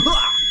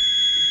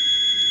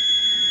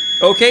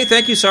 Okay,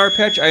 thank you, Sour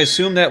Patch. I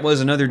assume that was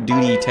another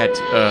duty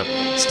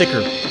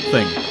sticker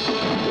thing.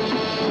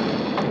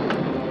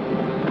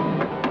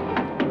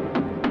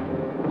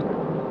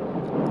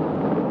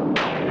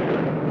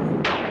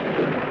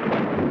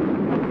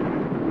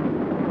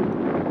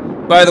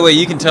 By the way,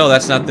 you can tell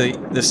that's not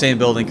the same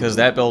building because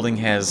that building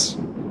has...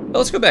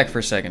 Well, let's go back for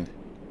a second.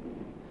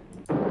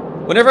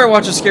 Whenever I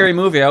watch a scary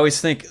movie, I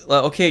always think,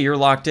 okay, you're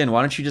locked in.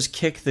 Why don't you just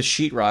kick the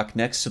sheetrock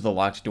next to the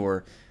locked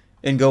door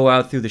and go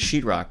out through the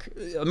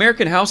sheetrock?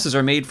 American houses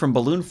are made from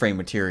balloon frame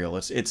material.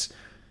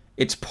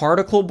 It's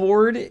particle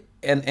board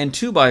and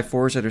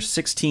 2x4s that are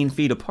 16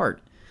 feet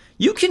apart.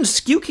 You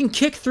can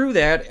kick through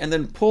that and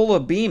then pull a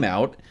beam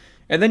out,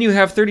 and then you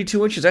have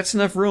 32 inches. That's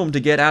enough room to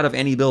get out of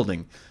any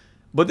building.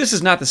 But this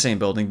is not the same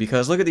building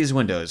because look at these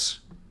windows.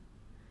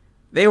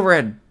 They were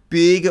at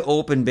big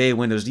open bay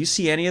windows. Do you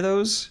see any of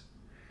those?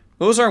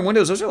 Those aren't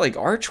windows. Those are like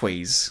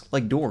archways,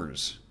 like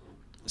doors.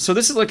 So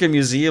this is like a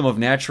museum of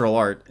natural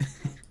art.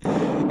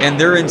 And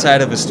they're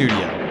inside of a studio.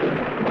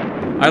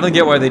 I don't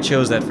get why they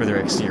chose that for their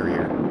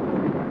exterior.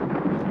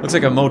 Looks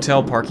like a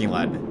motel parking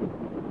lot.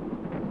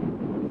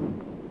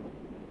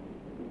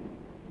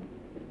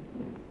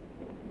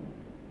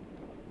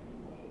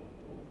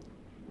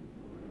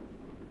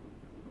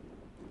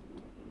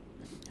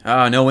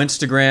 No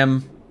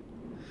Instagram.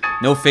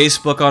 No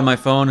Facebook on my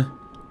phone.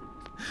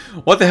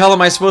 What the hell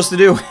am I supposed to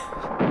do?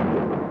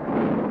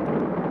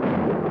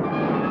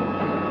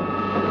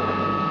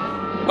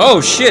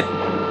 Oh, shit.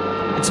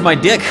 It's my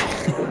dick.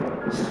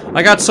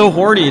 I got so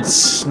horny, it's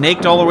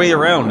snaked all the way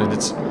around, and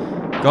it's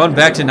gone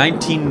back to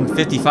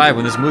 1955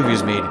 when this movie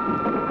was made.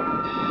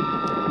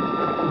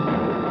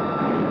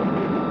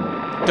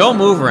 Don't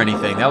move or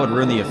anything. That would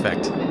ruin the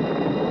effect.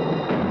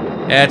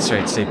 That's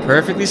right. Stay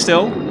perfectly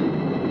still.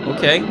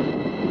 Okay.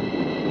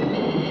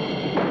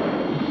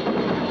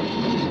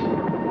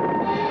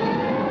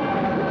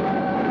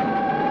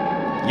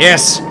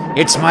 Yes,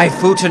 it's my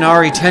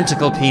Futanari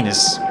tentacle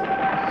penis.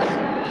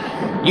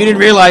 You didn't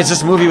realize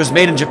this movie was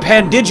made in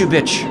Japan, did you,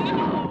 bitch?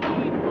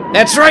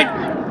 That's right!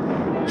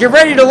 Get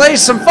ready to lay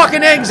some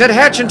fucking eggs that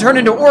hatch and turn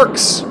into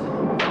orcs.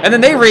 And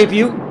then they rape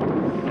you.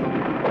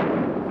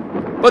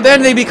 But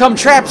then they become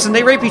traps and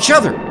they rape each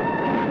other.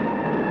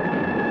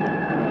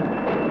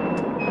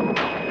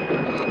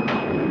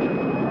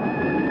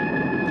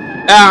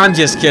 Ah, I'm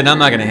just kidding. I'm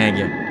not gonna hang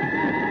you.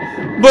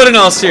 But in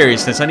all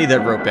seriousness, I need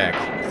that rope back.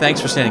 Thanks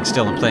for standing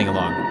still and playing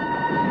along.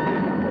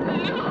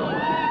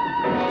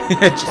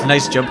 Just a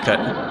nice jump cut.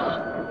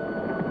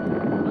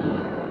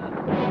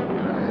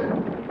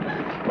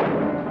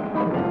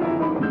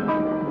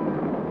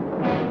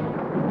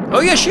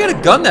 Oh yeah, she had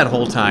a gun that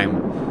whole time.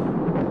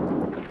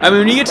 I mean,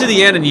 when you get to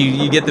the end and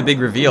you get the big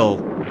reveal,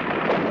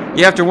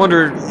 you have to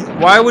wonder,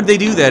 why would they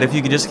do that if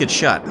you could just get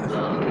shot?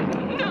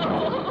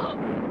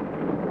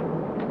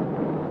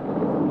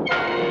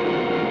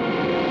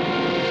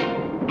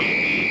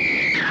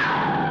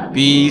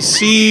 B,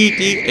 C,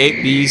 D,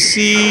 A, B,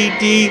 C,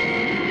 D,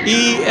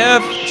 E,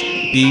 F,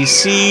 B,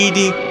 C,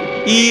 D,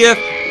 E, F.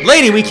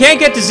 Lady, we can't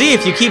get to Z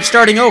if you keep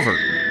starting over.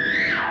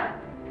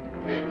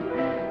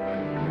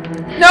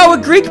 No, a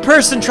Greek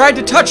person tried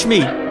to touch me.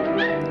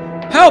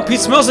 Help! He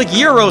smells like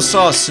gyro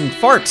sauce and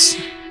farts.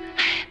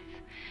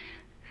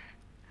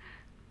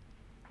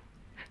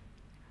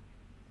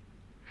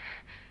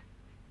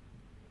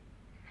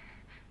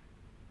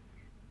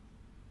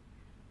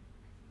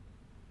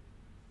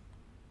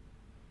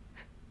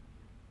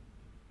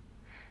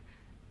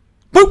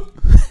 Boop!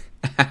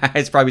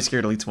 It's probably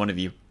scared at least one of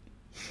you.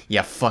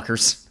 Yeah,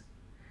 fuckers.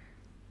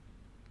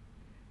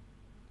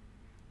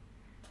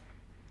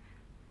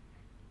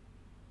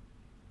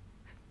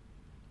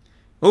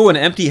 Oh, an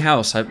empty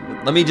house.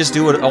 Let me just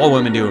do what all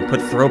women do and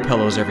put throw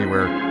pillows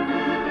everywhere.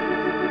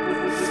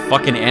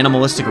 Fucking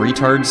animalistic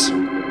retards.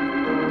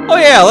 Oh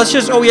yeah, let's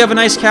just... Oh, we have a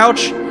nice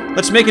couch?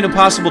 Let's make it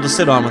impossible to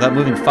sit on without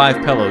moving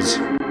 5 pillows.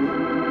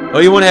 Oh,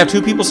 you want to have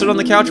 2 people sit on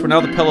the couch? Well, now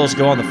the pillows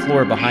go on the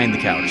floor behind the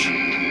couch.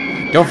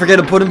 Don't forget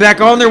to put them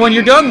back on there when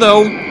you're done,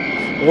 though.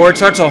 Or it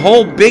starts a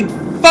whole big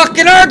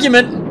fucking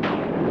argument.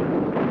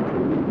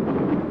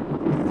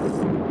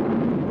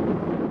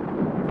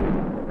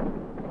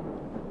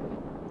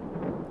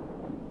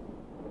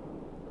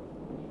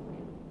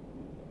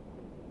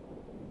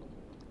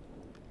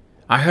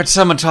 I heard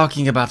someone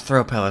talking about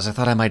throw pillows. I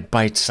thought I might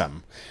bite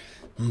some.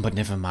 But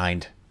never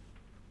mind.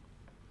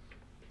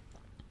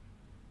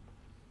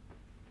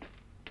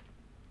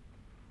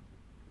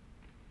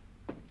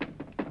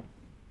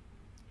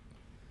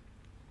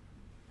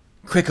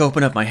 Quick,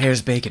 open up. My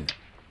hair's bacon.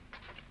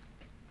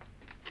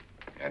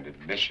 An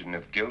admission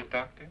of guilt,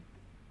 Doctor?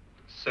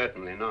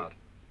 Certainly not.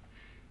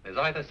 There's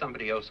either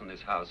somebody else in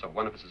this house or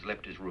one of us has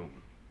left his room.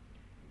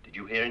 Did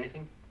you hear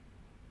anything?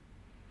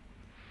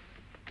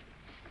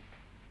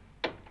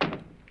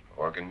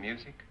 Organ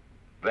music?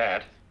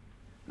 That.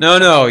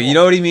 No. You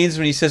know what he means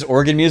when he says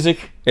organ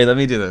music? Hey, let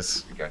me do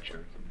this. You got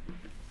yours.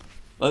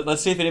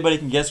 Let's see if anybody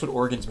can guess what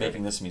organ's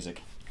making this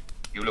music.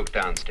 You look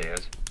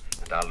downstairs,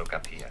 and I'll look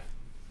up here.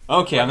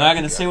 Okay, I'm not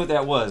going to say what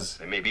that was.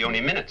 There may be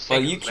only minutes.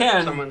 Well, you seconds left of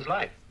can. Someone's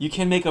life. You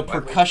can make a Why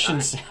waste percussion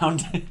time?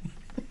 sound.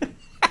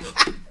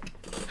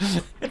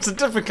 It's a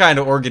different kind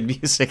of organ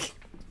music.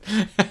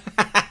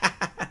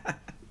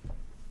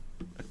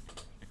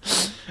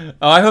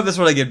 Oh, I hope that's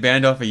what I get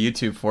banned off of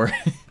YouTube for.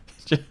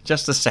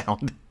 Just the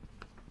sound.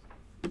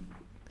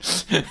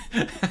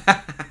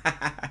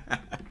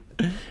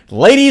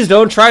 Ladies,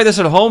 don't try this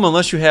at home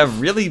unless you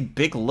have really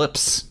big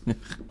lips.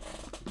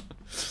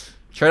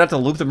 Try not to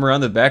loop them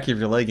around the back of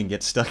your leg and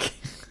get stuck.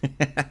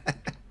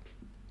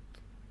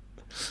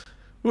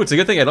 Ooh, it's a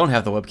good thing I don't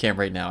have the webcam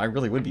right now. I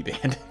really would be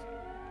banned.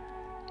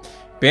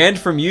 Banned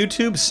from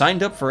YouTube,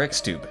 signed up for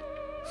Xtube.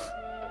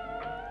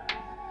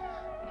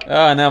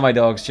 Ah, now my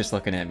dog's just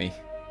looking at me.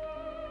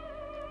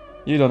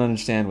 You don't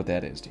understand what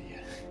that is, do you?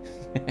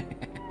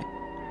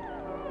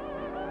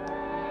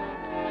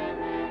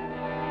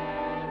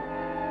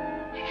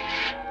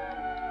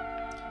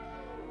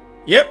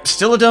 Yep,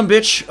 still a dumb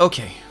bitch.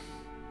 Okay.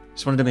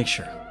 Just wanted to make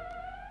sure.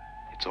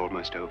 It's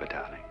almost over,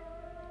 darling.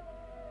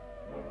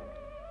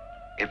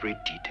 Every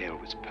detail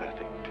was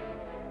perfect.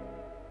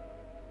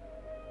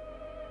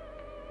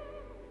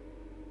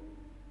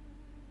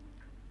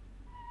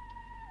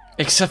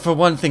 Except for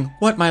one thing.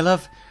 What, my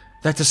love?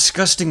 That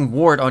disgusting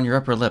wart on your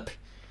upper lip.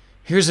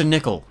 Here's a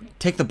nickel.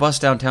 Take the bus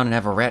downtown and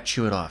have a rat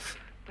chew it off.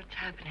 What's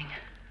happening?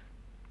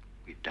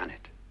 We've done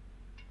it.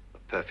 A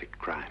perfect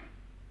crime.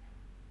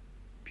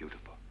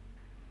 Beautiful.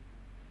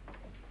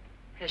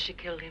 Has she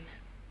killed him?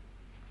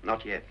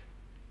 Not yet.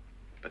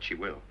 But she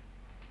will.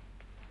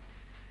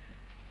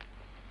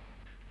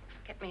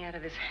 Get me out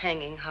of this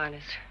hanging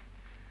harness.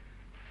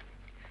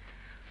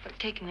 What's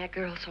taking that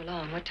girl so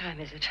long? What time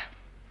is it?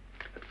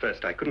 At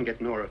first, I couldn't get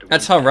Nora to...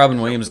 That's how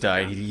Robin Williams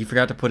died. He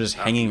forgot to put his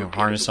hanging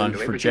harness on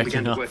for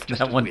jacking off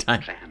that one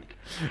time.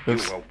 You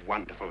were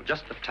wonderful.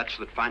 Just the touch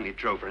that finally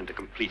drove her into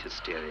complete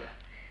hysteria.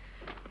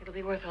 It'll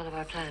be worth all of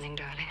our planning,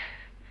 darling.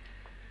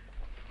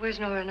 Where's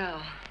Nora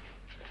now?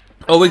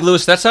 Oh, Wig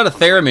Lewis, that's not a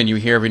theremin you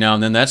hear every now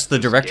and then. That's the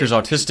director's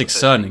autistic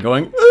son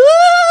going...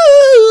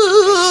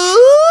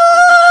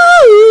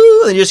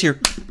 And you just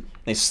hear...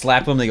 They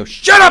slap him, they go,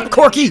 "Shut up,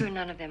 Corky!" I'm sure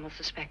none of them will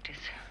suspect us.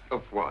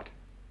 Of what?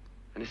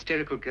 An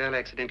hysterical girl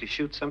accidentally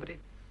shoots somebody?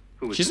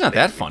 Who was She's not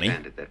that mistakenly funny.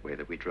 planned it that way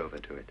that we drove her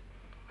to it?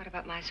 What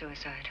about my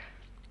suicide?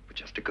 But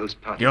just a ghost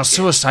party. Your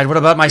suicide, what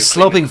about my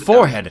sloping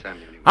forehead?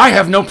 I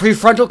have no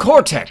prefrontal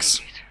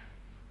cortex.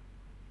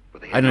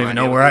 I don't even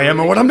know where I am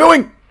or what I'm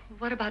doing.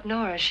 What about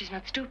Nora? She's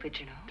not stupid,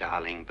 you know.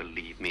 Darling,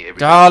 believe me.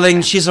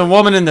 Darling, she's a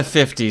woman in the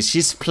 50s.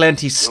 She's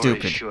plenty Nora is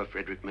stupid. sure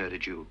Frederick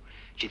murdered you.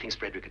 She thinks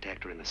Frederick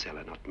attacked her in the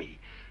cellar, not me.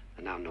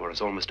 And now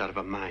Nora's almost out of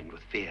her mind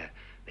with fear.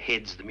 The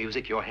heads, the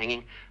music, you're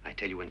hanging. I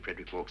tell you, when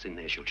Frederick walks in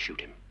there, she'll shoot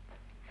him.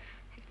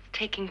 It's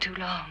taking too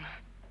long.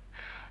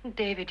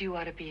 David, you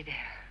ought to be there.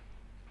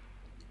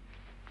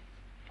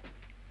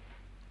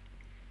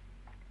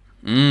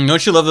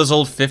 Don't you love those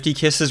old 50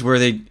 kisses where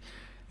they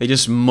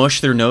just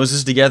mush their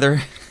noses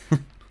together?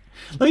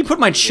 Let me put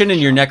my chin in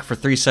your neck for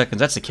 3 seconds.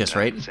 That's a kiss,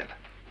 right?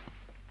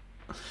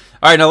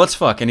 Alright, now let's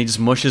fuck. And he just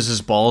mushes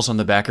his balls on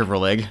the back of her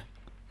leg.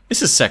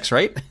 This is sex,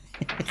 right?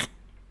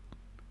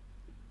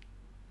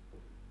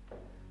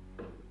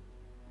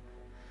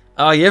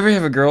 Oh, you ever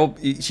have a girl,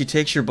 she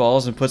takes your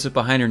balls and puts it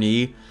behind her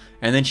knee,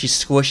 and then she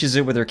squishes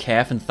it with her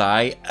calf and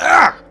thigh?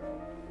 Ah!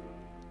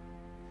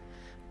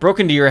 Broke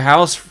into your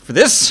house for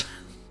this?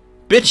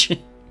 Bitch.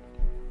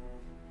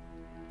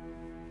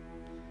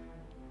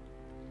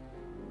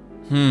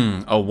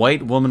 A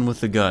white woman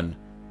with a gun.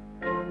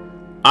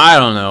 I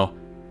don't know.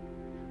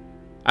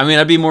 I mean,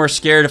 I'd be more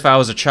scared if I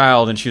was a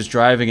child and she was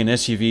driving an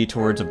SUV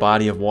towards a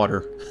body of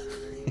water.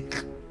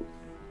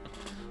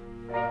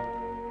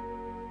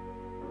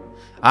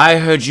 I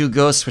heard you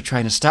ghosts were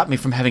trying to stop me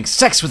from having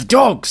sex with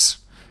dogs.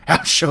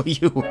 I'll show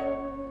you.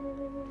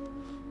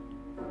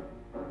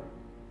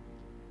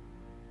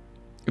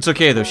 It's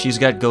okay, though. She's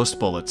got ghost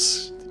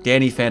bullets.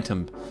 Danny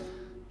Phantom.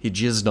 He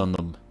jizzed on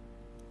them.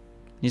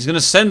 He's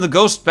gonna send the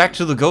ghost back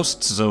to the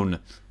ghost zone.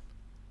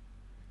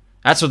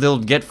 That's what they'll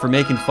get for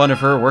making fun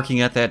of her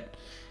working at that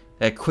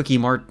Quickie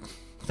Mart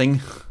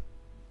thing.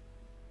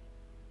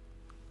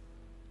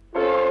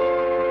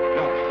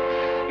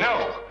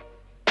 No!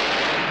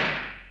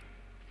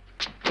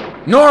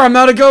 Nora, I'm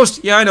not a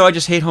ghost! Yeah, I know, I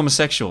just hate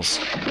homosexuals.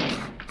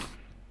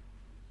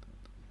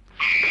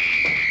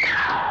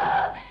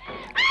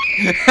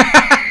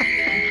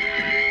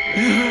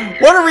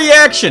 What a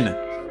reaction!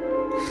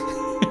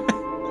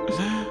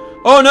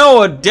 Oh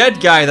no, a dead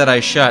guy that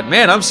I shot.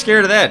 Man, I'm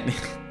scared of that.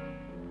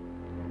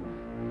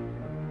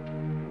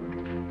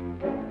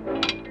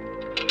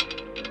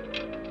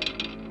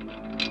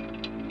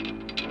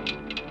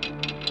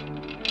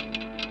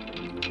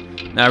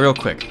 Now, real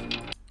quick.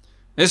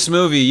 This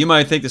movie, you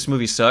might think this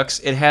movie sucks.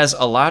 It has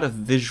a lot of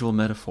visual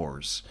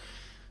metaphors.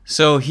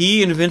 So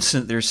he and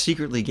Vincent, they're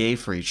secretly gay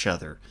for each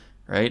other,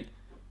 right?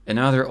 And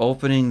now they're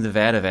opening the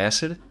vat of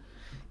acid.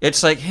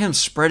 It's like him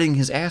spreading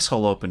his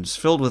asshole open. It's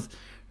filled with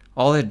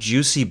all that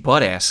juicy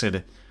butt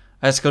acid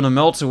that's going to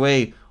melt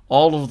away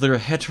all of their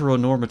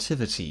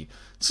heteronormativity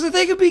so that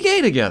they can be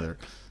gay together.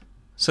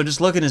 So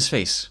just look in his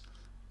face.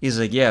 He's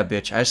like, yeah,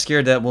 bitch, I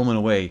scared that woman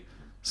away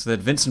so that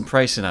Vincent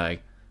Price and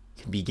I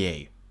can be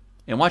gay.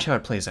 And watch how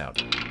it plays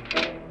out.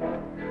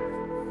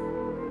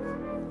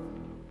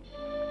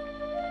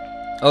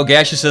 Oh,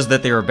 Gasha says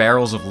that they were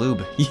barrels of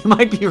lube. You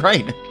might be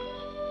right.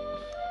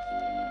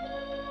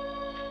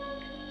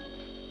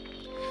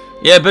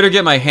 Yeah, I better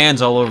get my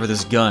hands all over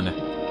this gun.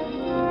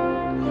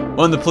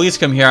 When the police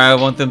come here, I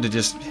want them to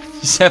just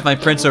have my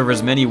prints over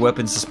as many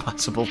weapons as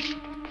possible.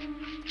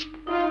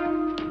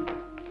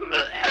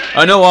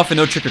 I know often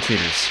no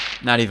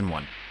trick-or-treaters. Not even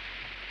one.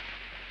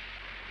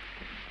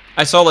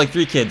 I saw like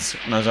 3 kids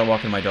when I was out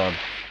walking my dog.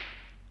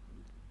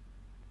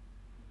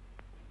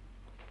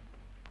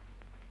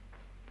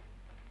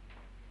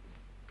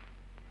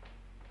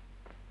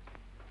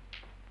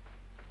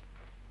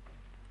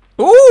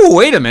 Ooh,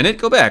 wait a minute.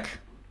 Go back.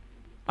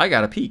 I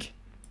got a peek.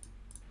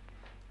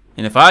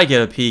 And if I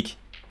get a peek,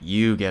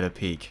 you get a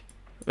peek.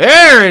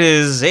 There it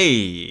is!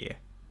 Hey!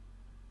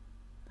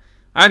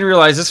 I didn't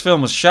realize this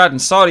film was shot in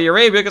Saudi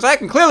Arabia because I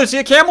can clearly see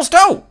a camel's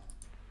toe!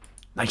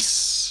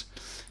 Nice.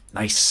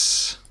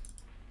 Nice.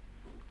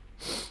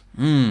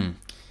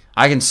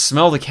 I can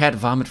smell the cat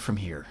vomit from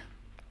here.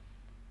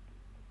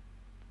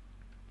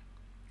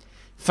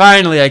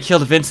 Finally, I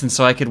killed Vincent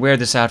so I could wear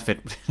this outfit.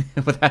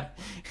 I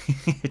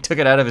took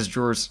it out of his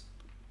drawers.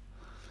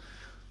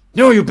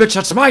 No, you bitch,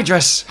 that's my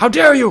dress! How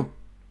dare you!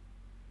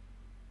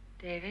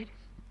 David?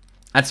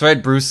 That's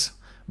right, Bruce.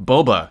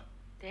 Boba.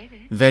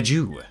 David?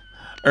 Veggie.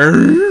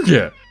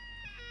 Urgh.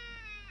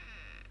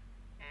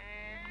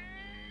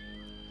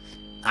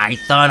 I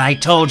thought I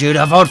told you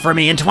to vote for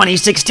me in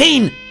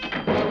 2016!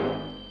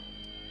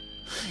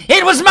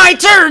 It was my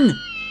turn! Do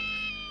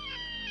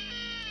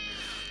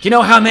you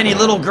know how many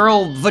little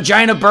girl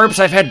vagina burps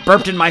I've had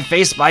burped in my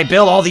face by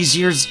Bill all these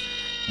years?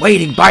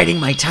 Waiting,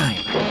 biding my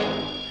time.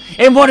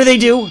 And what do? They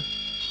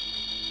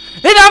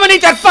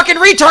nominate that fucking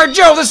retard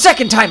Joe the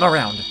second time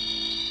around.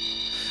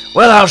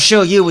 Well, I'll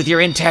show you with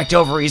your intact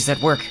ovaries that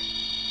work.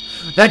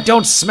 That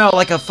don't smell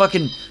like a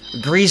fucking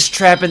grease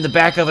trap in the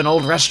back of an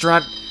old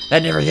restaurant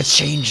that never gets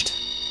changed.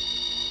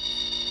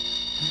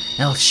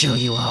 I'll show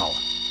you all.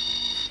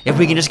 If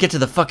we can just get to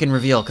the fucking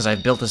reveal, because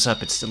I've built this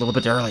up, it's a little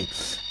bit early.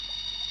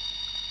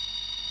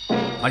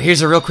 But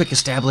here's a real quick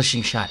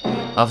establishing shot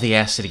of the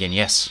acid again,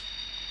 yes.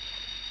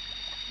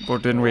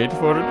 But then wait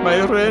for it,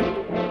 my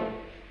friend.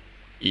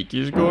 It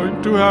is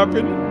going to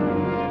happen.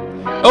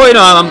 Oh wait,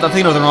 no, I'm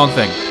thinking of the wrong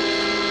thing.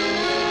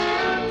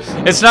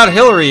 It's not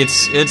Hillary,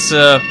 it's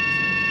the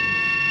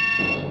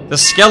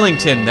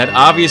skeleton that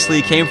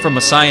obviously came from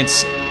a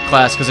science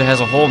class because it has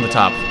a hole in the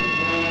top.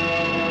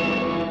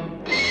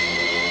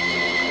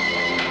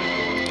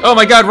 Oh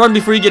my god, run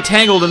before you get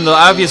tangled in the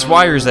obvious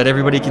wires that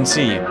everybody can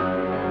see.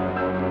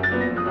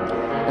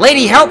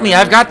 Lady, help me!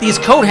 I've got these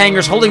coat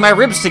hangers holding my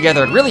ribs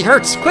together. It really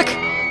hurts. Quick!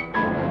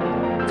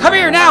 Come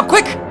here now,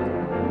 quick!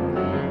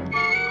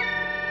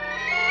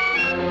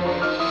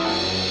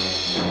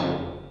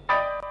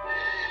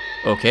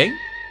 Okay.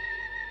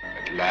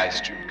 At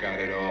last you've got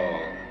it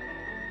all.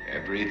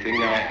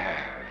 Everything I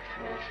have.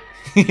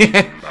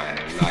 My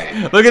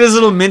life. Look at his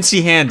little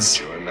mincy hands.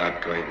 You're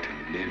not going to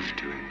live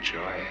to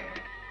enjoy it.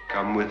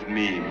 Come with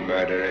me,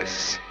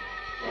 murderess.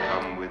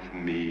 Come with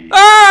me.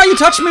 Ah! You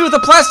touched me with a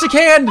plastic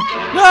hand!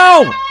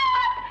 No!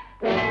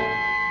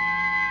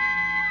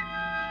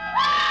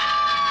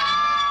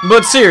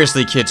 But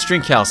seriously, kids,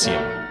 drink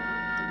calcium.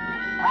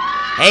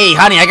 Hey,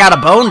 honey, I got a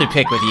bone to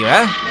pick with you,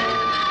 huh?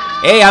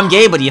 Hey, I'm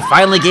gay, but you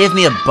finally gave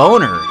me a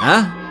boner,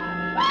 huh?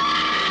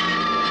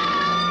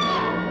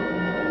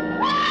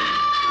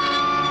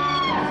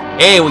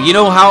 Hey, well, you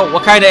know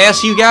what kind of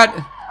ass you got?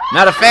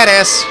 Not a fat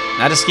ass,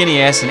 not a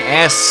skinny ass, an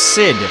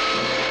acid.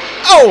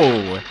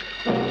 Oh!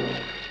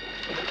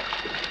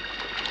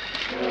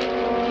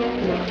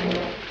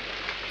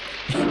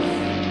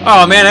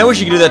 Oh man, I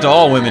wish you could do that to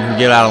all women who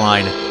get out of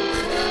line.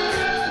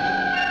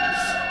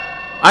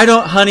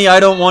 Honey, I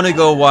don't want to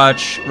go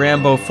watch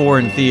Rambo 4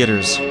 in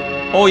theaters.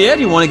 Oh yeah,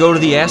 do you want to go to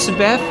the acid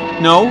bath?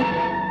 No?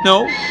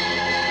 No?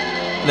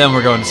 Then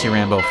we're going to see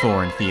Rambo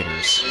 4 in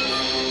theaters.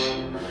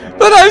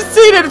 But I've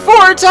seen it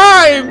 4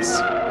 times!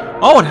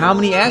 Oh, and how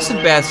many acid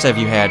baths have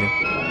you had?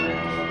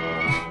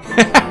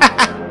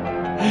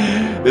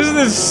 This is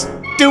the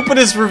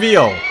stupidest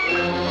reveal.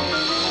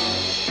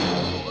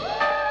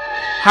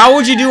 How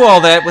would you do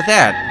all that with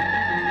that?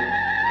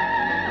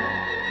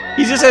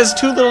 He just has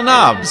 2 little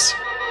knobs.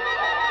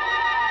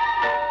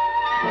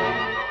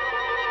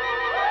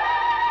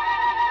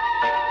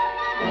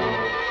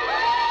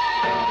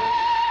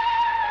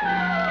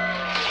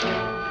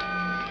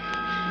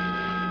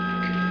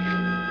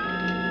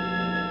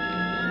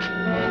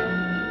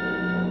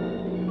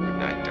 Good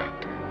night,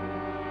 Doctor.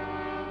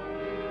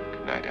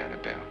 Good night,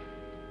 Annabelle.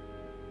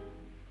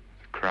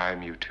 The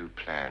crime you two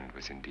planned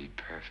was indeed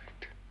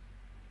perfect.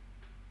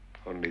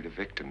 Only the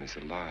victim is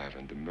alive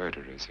and the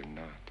murderers are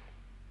not.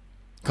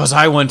 Cause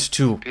I went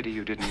to... Pity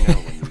you didn't know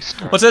when you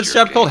started. What's that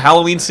shop called?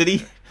 Halloween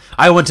City?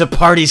 I went to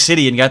Party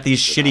City and got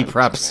these shitty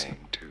props.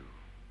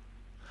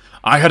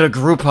 I had a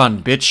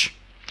Groupon, bitch.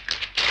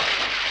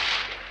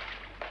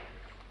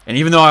 And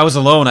even though I was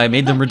alone, I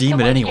made them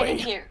redeem it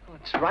anyway.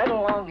 It's right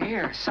along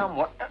here,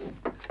 somewhat.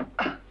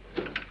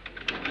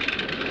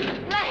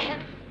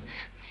 Lance!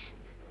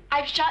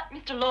 I've shot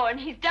Mr. Lorne.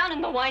 He's down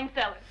in the wine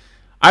cellar.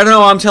 I don't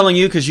know, I'm telling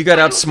you, because you got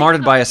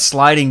outsmarted by a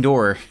sliding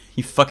door.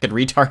 You fucking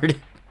retard.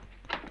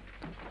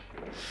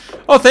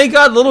 Oh, thank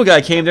God little guy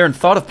came there and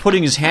thought of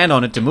putting his hand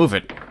on it to move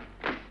it.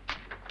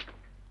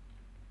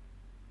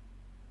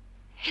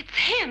 It's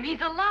him. He's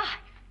alive.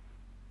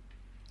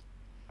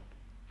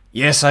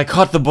 Yes, I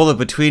caught the bullet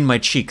between my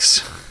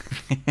cheeks.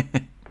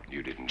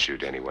 You didn't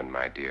shoot anyone,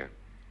 my dear.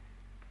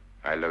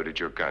 I loaded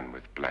your gun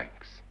with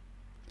blanks.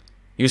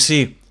 You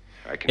see,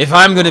 if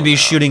I'm going to be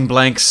shooting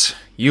blanks,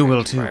 you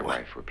will too. My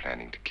wife were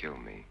planning to kill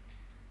me.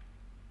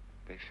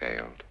 They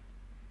failed.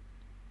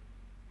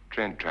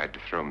 Trent tried to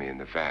throw me in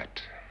the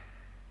vat.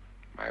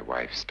 My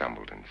wife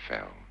stumbled and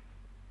fell.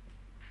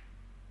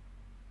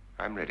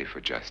 I'm ready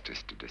for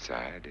justice to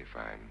decide if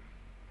I'm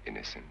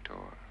innocent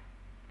or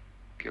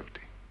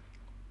guilty.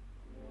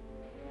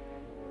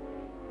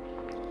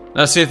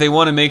 Now see, if they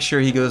want to make sure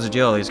he goes to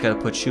jail, he's got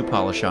to put shoe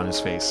polish on his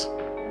face.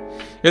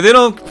 If they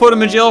don't put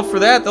him in jail for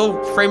that,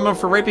 they'll frame him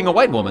for raping a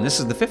white woman. This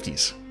is the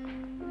 50s.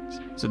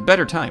 It's a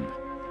better time.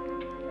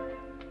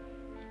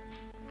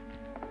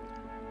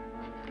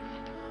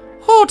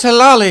 Oh,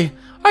 Talali,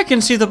 I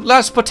can see the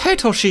last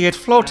potato she ate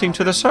floating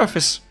to the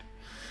surface.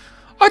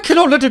 I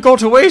cannot let it go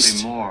to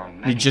waste.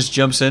 He just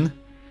jumps in.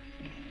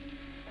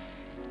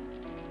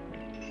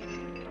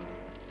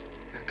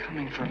 They're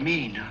coming for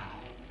me now.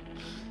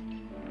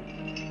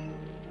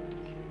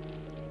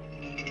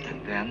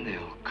 And then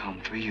they'll come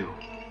for you.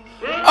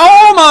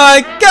 Oh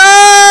my God!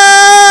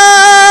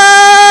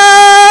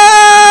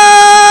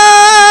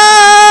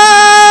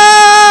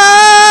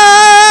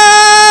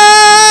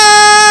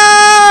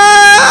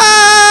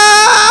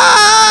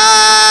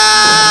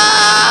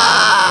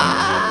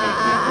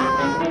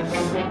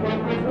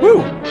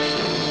 Woo!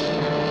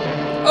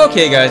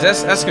 Okay, guys,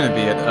 that's gonna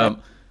be it.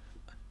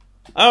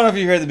 I don't know if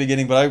you heard the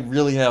beginning, but I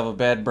really have a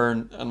bad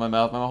burn on my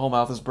mouth. My whole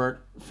mouth is burnt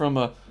from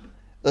a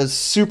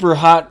super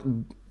hot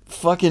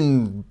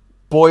fucking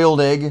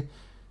boiled egg.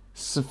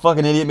 Some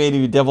fucking idiot made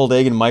me a deviled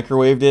egg and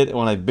microwaved it. And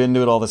when I bit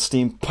into it, all the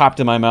steam popped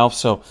in my mouth.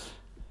 So,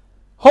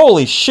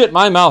 holy shit,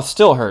 my mouth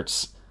still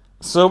hurts.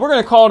 So we're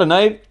gonna call it a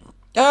night.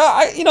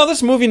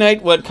 This movie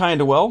night went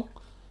kind of well.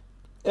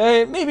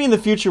 Maybe in the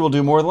future we'll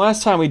do more. The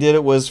last time we did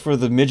it was for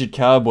the Midget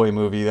Cowboy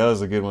movie. That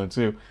was a good one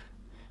too.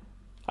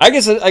 I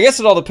guess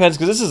it all depends,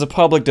 because this is a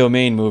public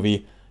domain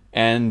movie,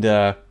 and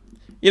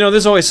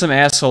there's always some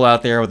asshole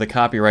out there with a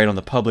copyright on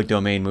the public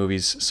domain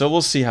movies. So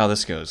we'll see how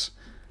this goes.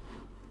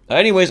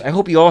 Anyways, I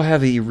hope you all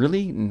have a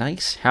really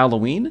nice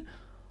Halloween.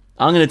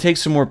 I'm going to take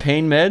some more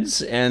pain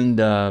meds and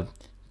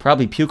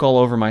probably puke all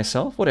over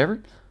myself,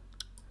 whatever.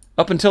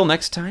 Up until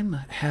next time,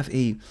 have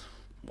a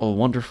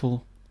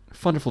wonderful,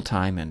 wonderful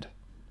time, and